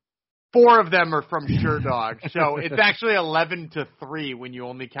 Here we go. 4 of them are from Sherdog, so it's actually 11-3 when you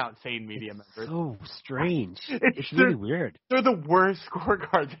only count sane media members. So strange. It's really weird. They're the worst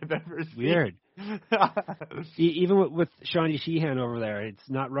scorecards I've ever seen. Weird. Even with Shawnee Sheehan over there, it's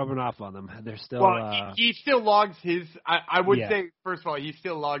not rubbing off on them. They're still. Well, he still logs his. I would say, first of all, he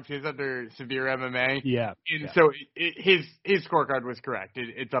still logs his under severe MMA. Yeah. And so his scorecard was correct.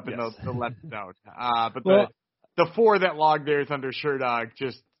 It's up in the left zone. But the 4 that logged theirs under Sherdog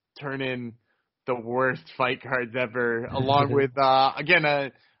just turn in the worst fight cards ever, along with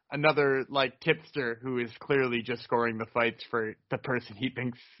again another tipster who is clearly just scoring the fights for the person he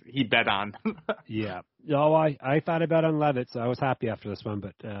thinks he bet on. Yeah. No, I thought I bet on Levitt, so I was happy after this one,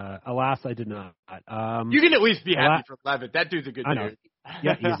 but alas, I did not. You can at least be happy for Levitt. That dude's a good dude.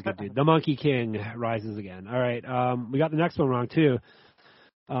 Yeah, he's a good dude. The Monkey King rises again. All right. We got the next one wrong too.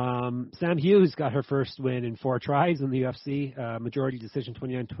 Sam Hughes got her first win in 4 tries in the UFC. Majority decision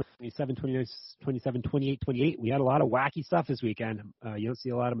 29-27, 27-28, 28. We had a lot of wacky stuff this weekend. You don't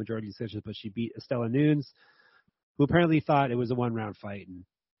see a lot of majority decisions, but she beat Estella Nunes, who apparently thought it was a 1-round fight and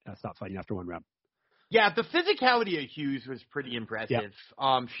stopped fighting after 1 round. Yeah, the physicality of Hughes was pretty impressive.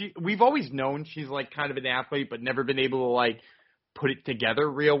 Yeah. We've always known she's kind of an athlete, but never been able to put it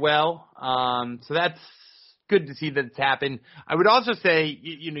together real well. So that's good to see that it's happened. I would also say,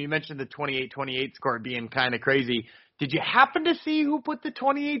 you mentioned the 28-28 score being kind of crazy. Did you happen to see who put the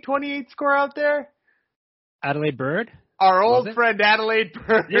 28-28 score out there? Adelaide Bird? Our old friend Adelaide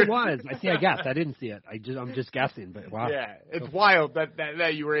Bird. It was. I guessed. I didn't see it. I'm just guessing, but wow. Yeah, it's wild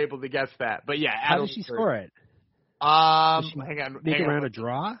that you were able to guess that. But yeah, how did she score it? Hang on. Make it around a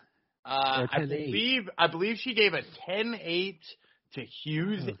draw? I believe she gave a 10-8 to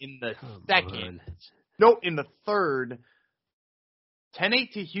Hughes in the second. No, in the third.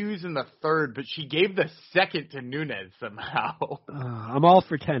 10-8 to Hughes in the third, but she gave the second to Nunes somehow. I'm all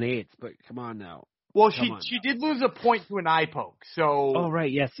for 10-8s, but come on now. Well, she did lose a point to an eye poke, so. Oh,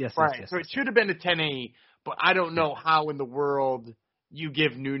 right, yes. Right, yes, so it should have been a 10-8, but I don't know how in the world you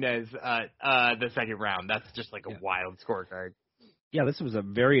give Nunes the second round. That's just a wild scorecard. Yeah, this was a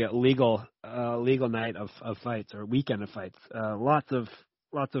very legal night of fights, or weekend of fights. Lots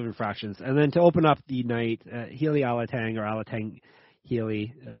of infractions. And then to open up the night, Healy Alatang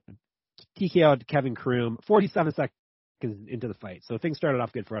Healy TKO'd Kevin Kroom 47 seconds into the fight. So things started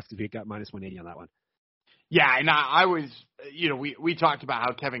off good for us because we got minus 180 on that one. Yeah, and I was, we talked about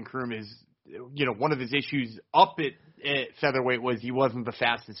how Kevin Croom is, one of his issues up at featherweight was he wasn't the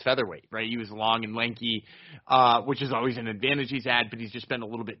fastest featherweight, right? He was long and lanky, which is always an advantage he's had, but he's just been a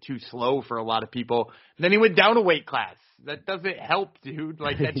little bit too slow for a lot of people. And then he went down a weight class. That doesn't help, dude.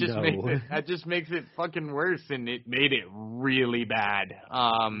 Like that just makes it fucking worse, and it made it really bad.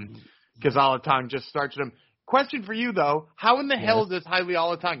 Because Alatong just starched him. Question for you though: how in the hell does Haile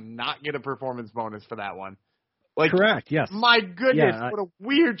Alatong not get a performance bonus for that one? Like, correct. Yes. My goodness, what a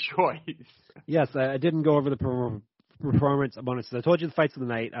weird choice. Yes, I didn't go over the performance bonuses. I told you the fights of the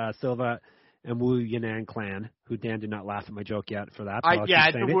night: Silva and Wu Yanan clan. Who Dan did not laugh at my joke yet for that.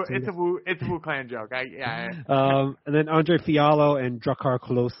 It's a Wu clan joke. And then Andre Fiallo and Drakkar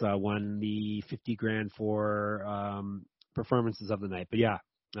Klose won the $50,000 for performances of the night. But yeah,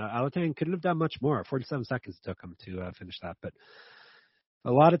 Alatong could have done much more. 47 seconds it took him to finish that. But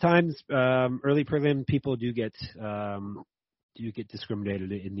a lot of times, early prelim people do get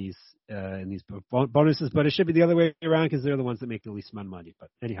discriminated in these bonuses, but it should be the other way around because they're the ones that make the least amount of money. But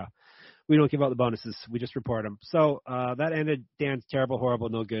anyhow, we don't give out the bonuses; we just report them. So that ended Dan's terrible, horrible,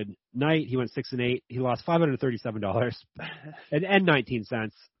 no good night. He went 6-8. He lost $537 and 19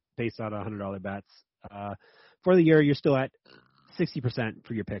 cents based on $100 bets. For the year, you're still at 60%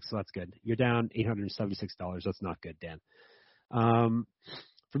 for your picks, so that's good. You're down $876. That's not good, Dan.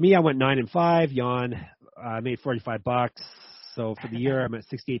 For me, I went 9-5. Jan made $45. So for the year, I'm at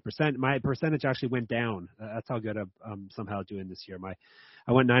 68%. My percentage actually went down. That's how good I'm somehow doing this year.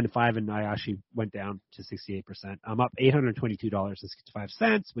 I went 9-5, and I actually went down to 68%. I'm up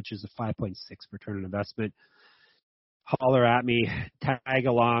 $822.65, which is a 5.6 return on investment. Holler at me, tag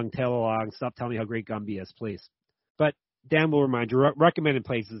along, tail along. Stop telling me how great Gumby is, please. But Dan will remind you, recommended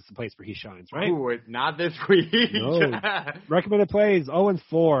plays is the place where he shines, right? Ooh, not this week. No. Recommended plays,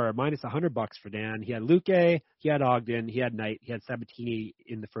 0-4, minus $100 for Dan. He had Luque, he had Ogden, he had Knight, he had Sabatini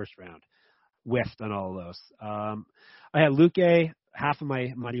in the first round. Whiffed on all of those. I had Luque. Half of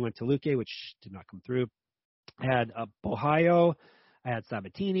my money went to Luque, which did not come through. I had Ohio, I had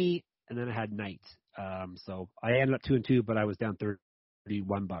Sabatini, and then I had Knight. So I ended up 2-2, but I was down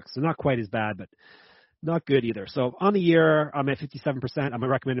 $31. So not quite as bad, but not good either. So on the year, I'm at 57% on my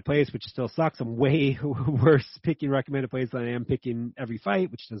recommended plays, which still sucks. I'm way worse picking recommended plays than I am picking every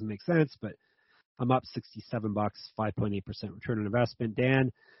fight, which doesn't make sense, but I'm up $67, 5.8% return on investment.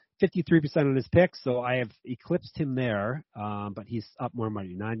 Dan, 53% on his picks, so I have eclipsed him there, but he's up more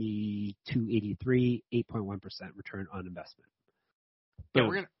money, 92.83, 8.1% return on investment. Yeah,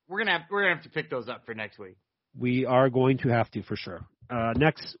 we're gonna have to pick those up for next week. We are going to have to for sure.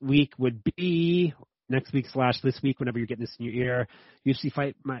 Next week would be next week / this week, whenever you're getting this in your ear. UFC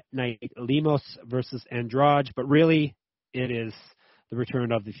Fight Night, Lemos versus Andrade, but really it is the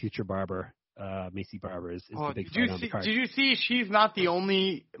return of the future Barber. Macy Barber is the big fight on the card. Did you see she's not the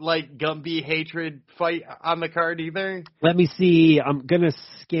only Gumby hatred fight on the card either? Let me see. I'm gonna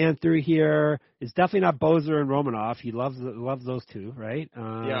scan through here. It's definitely not Bozer and Romanov. He loves those two, right?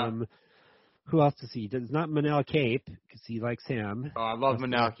 Yeah. Who else does he? It's not Manel Cape because he likes him. Oh, I love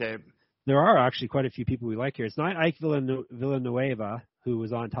Manel Cape. There are actually quite a few people we like here. It's not Ike Villanueva, who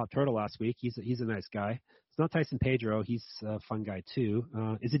was on Top Turtle last week. He's a nice guy. It's not Tyson Pedro. He's a fun guy too.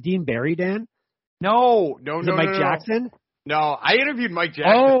 Is it Dean Barry, Dan? No. Is it Mike Jackson? No, I interviewed Mike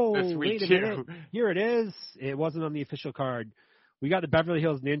Jackson this week wait a too. Minute. Here it is. It wasn't on the official card. We got the Beverly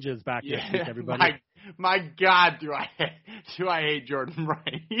Hills Ninjas back this week, everybody. My God, do I hate Jordan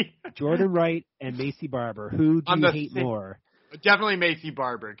Wright? Jordan Wright and Macy Barber. Who do you hate more? Definitely Macy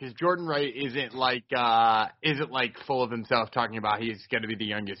Barber, because Jordan Wright isn't full of himself talking about he's going to be the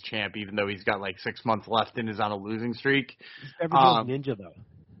youngest champ, even though he's got 6 months left and is on a losing streak. He's Beverly Hills Ninja though.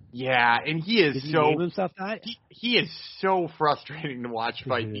 Yeah, and he is Did he name himself that? He is so frustrating to watch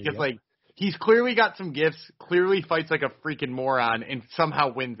fight because he's clearly got some gifts, clearly fights like a freaking moron, and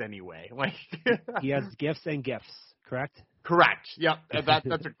somehow wins anyway. He has gifts and gifts, correct? Correct. Yep.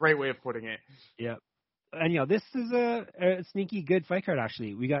 That's a great way of putting it. Yep. And this is a sneaky good fight card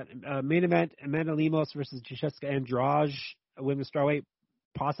actually. We got main event Amanda Lemos versus Jessica Andrade, a women's strawweight,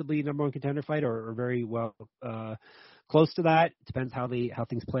 possibly number one contender fight or very well close to that. Depends how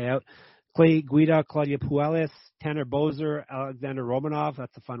things play out. Clay Guida, Claudia Puelles, Tanner Bozer, Alexander Romanov.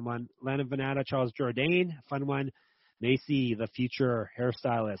 That's a fun one. Landon Venata, Charles Jourdain, fun one. Macy, the future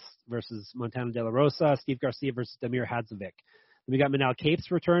hairstylist, versus Montana De La Rosa. Steve Garcia versus Damir Hadzovic. Then we got Manel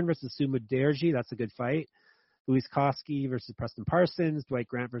Cape's return versus Suma Derji. That's a good fight. Luis Koski versus Preston Parsons. Dwight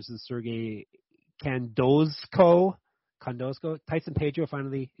Grant versus Sergey Kondozko. Tyson Pedro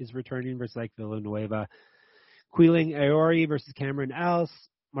finally is returning versus Villanueva. Queeling Aori versus Cameron Els.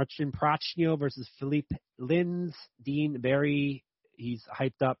 Marcin Prachnio versus Philippe Lins. Dean Barry, he's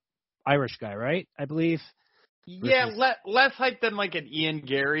hyped up Irish guy, right? I believe. Yeah, less hype than like an Ian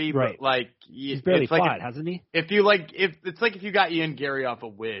Gary, right. But like he's barely it's like fought, hasn't he? If it's like if you got Ian Gary off a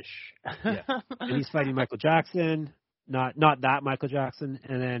Wish. Yeah, and he's fighting Michael Jackson, not that Michael Jackson,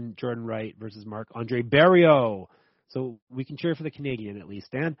 and then Jordan Wright versus Marc-Andre Barriault. So we can cheer for the Canadian at least,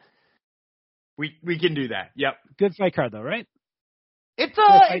 Dan. We can do that. Yep. Good fight card though, right? It's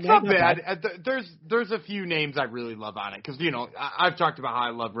not bad. There's a few names I really love on it because I've talked about how I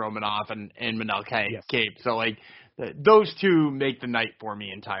love Romanov and Manel Kape. So like those two make the night for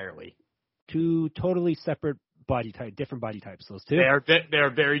me entirely. Two totally separate different body types. Those two. They are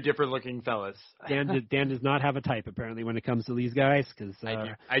very different looking fellas. Dan does not have a type apparently when it comes to these guys because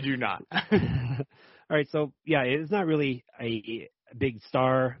I do not. All right, so yeah, it's not really a big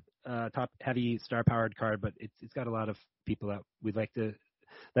star. Top heavy star powered card, but it's got a lot of people that we'd like to,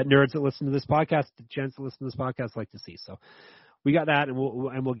 that nerds that listen to this podcast, the chance to listen to this podcast like to see. So we got that, and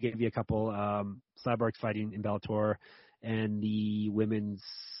we'll give you a couple Cyborgs fighting in Bellator, and the women's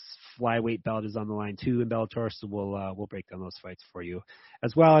flyweight belt is on the line too in Bellator. So we'll break down those fights for you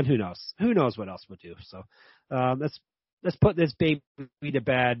as well. And who knows what else we'll do. So let's put this baby to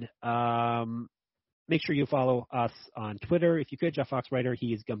bed. Make sure you follow us on Twitter. If you could, Jeff Foxwriter,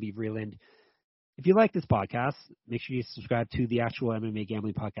 he is Gumby Vreeland. If you like this podcast, make sure you subscribe to the actual MMA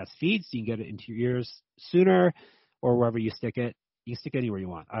Gambling Podcast feed so you can get it into your ears sooner or wherever you stick it. You can stick it anywhere you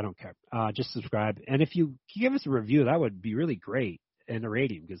want. I don't care. Just subscribe. And if you give us a review, that would be really great, and a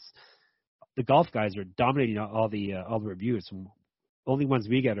rating, because the golf guys are dominating all the reviews. Only ones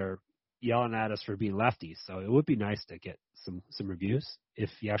we get are yelling at us for being lefties. So it would be nice to get some reviews if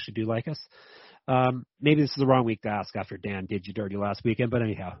you actually do like us. Maybe this is the wrong week to ask after Dan did you dirty last weekend, but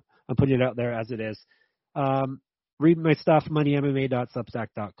anyhow, I'm putting it out there as it is. Read my stuff,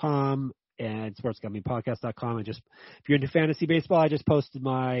 moneymma.substack.com and sportsgamblingpodcast.com. And just, if you're into fantasy baseball, I just posted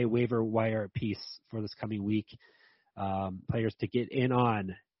my waiver wire piece for this coming week. Players to get in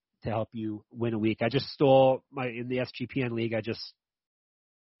on to help you win a week. I just stole in the SGPN league. I just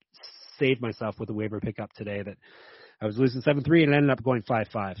saved myself with a waiver pickup today that I was losing 7-3 and ended up going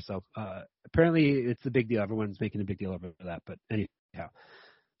 5-5. So apparently it's a big deal. Everyone's making a big deal over that. But anyhow,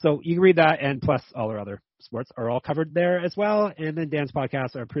 so you can read that, and plus all our other sports are all covered there as well. And then Dan's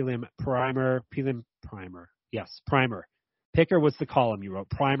podcast, our prelim primer. Yes, primer. Picker was the column you wrote.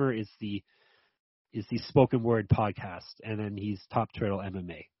 Primer is the spoken word podcast, and then he's Top Turtle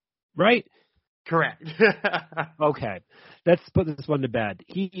MMA, right? Correct. Okay, let's put this one to bed.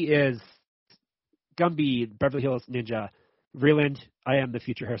 He is Gumby, Beverly Hills Ninja, Vreeland. I am the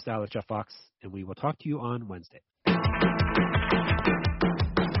future hairstylist, Jeff Fox, and we will talk to you on Wednesday.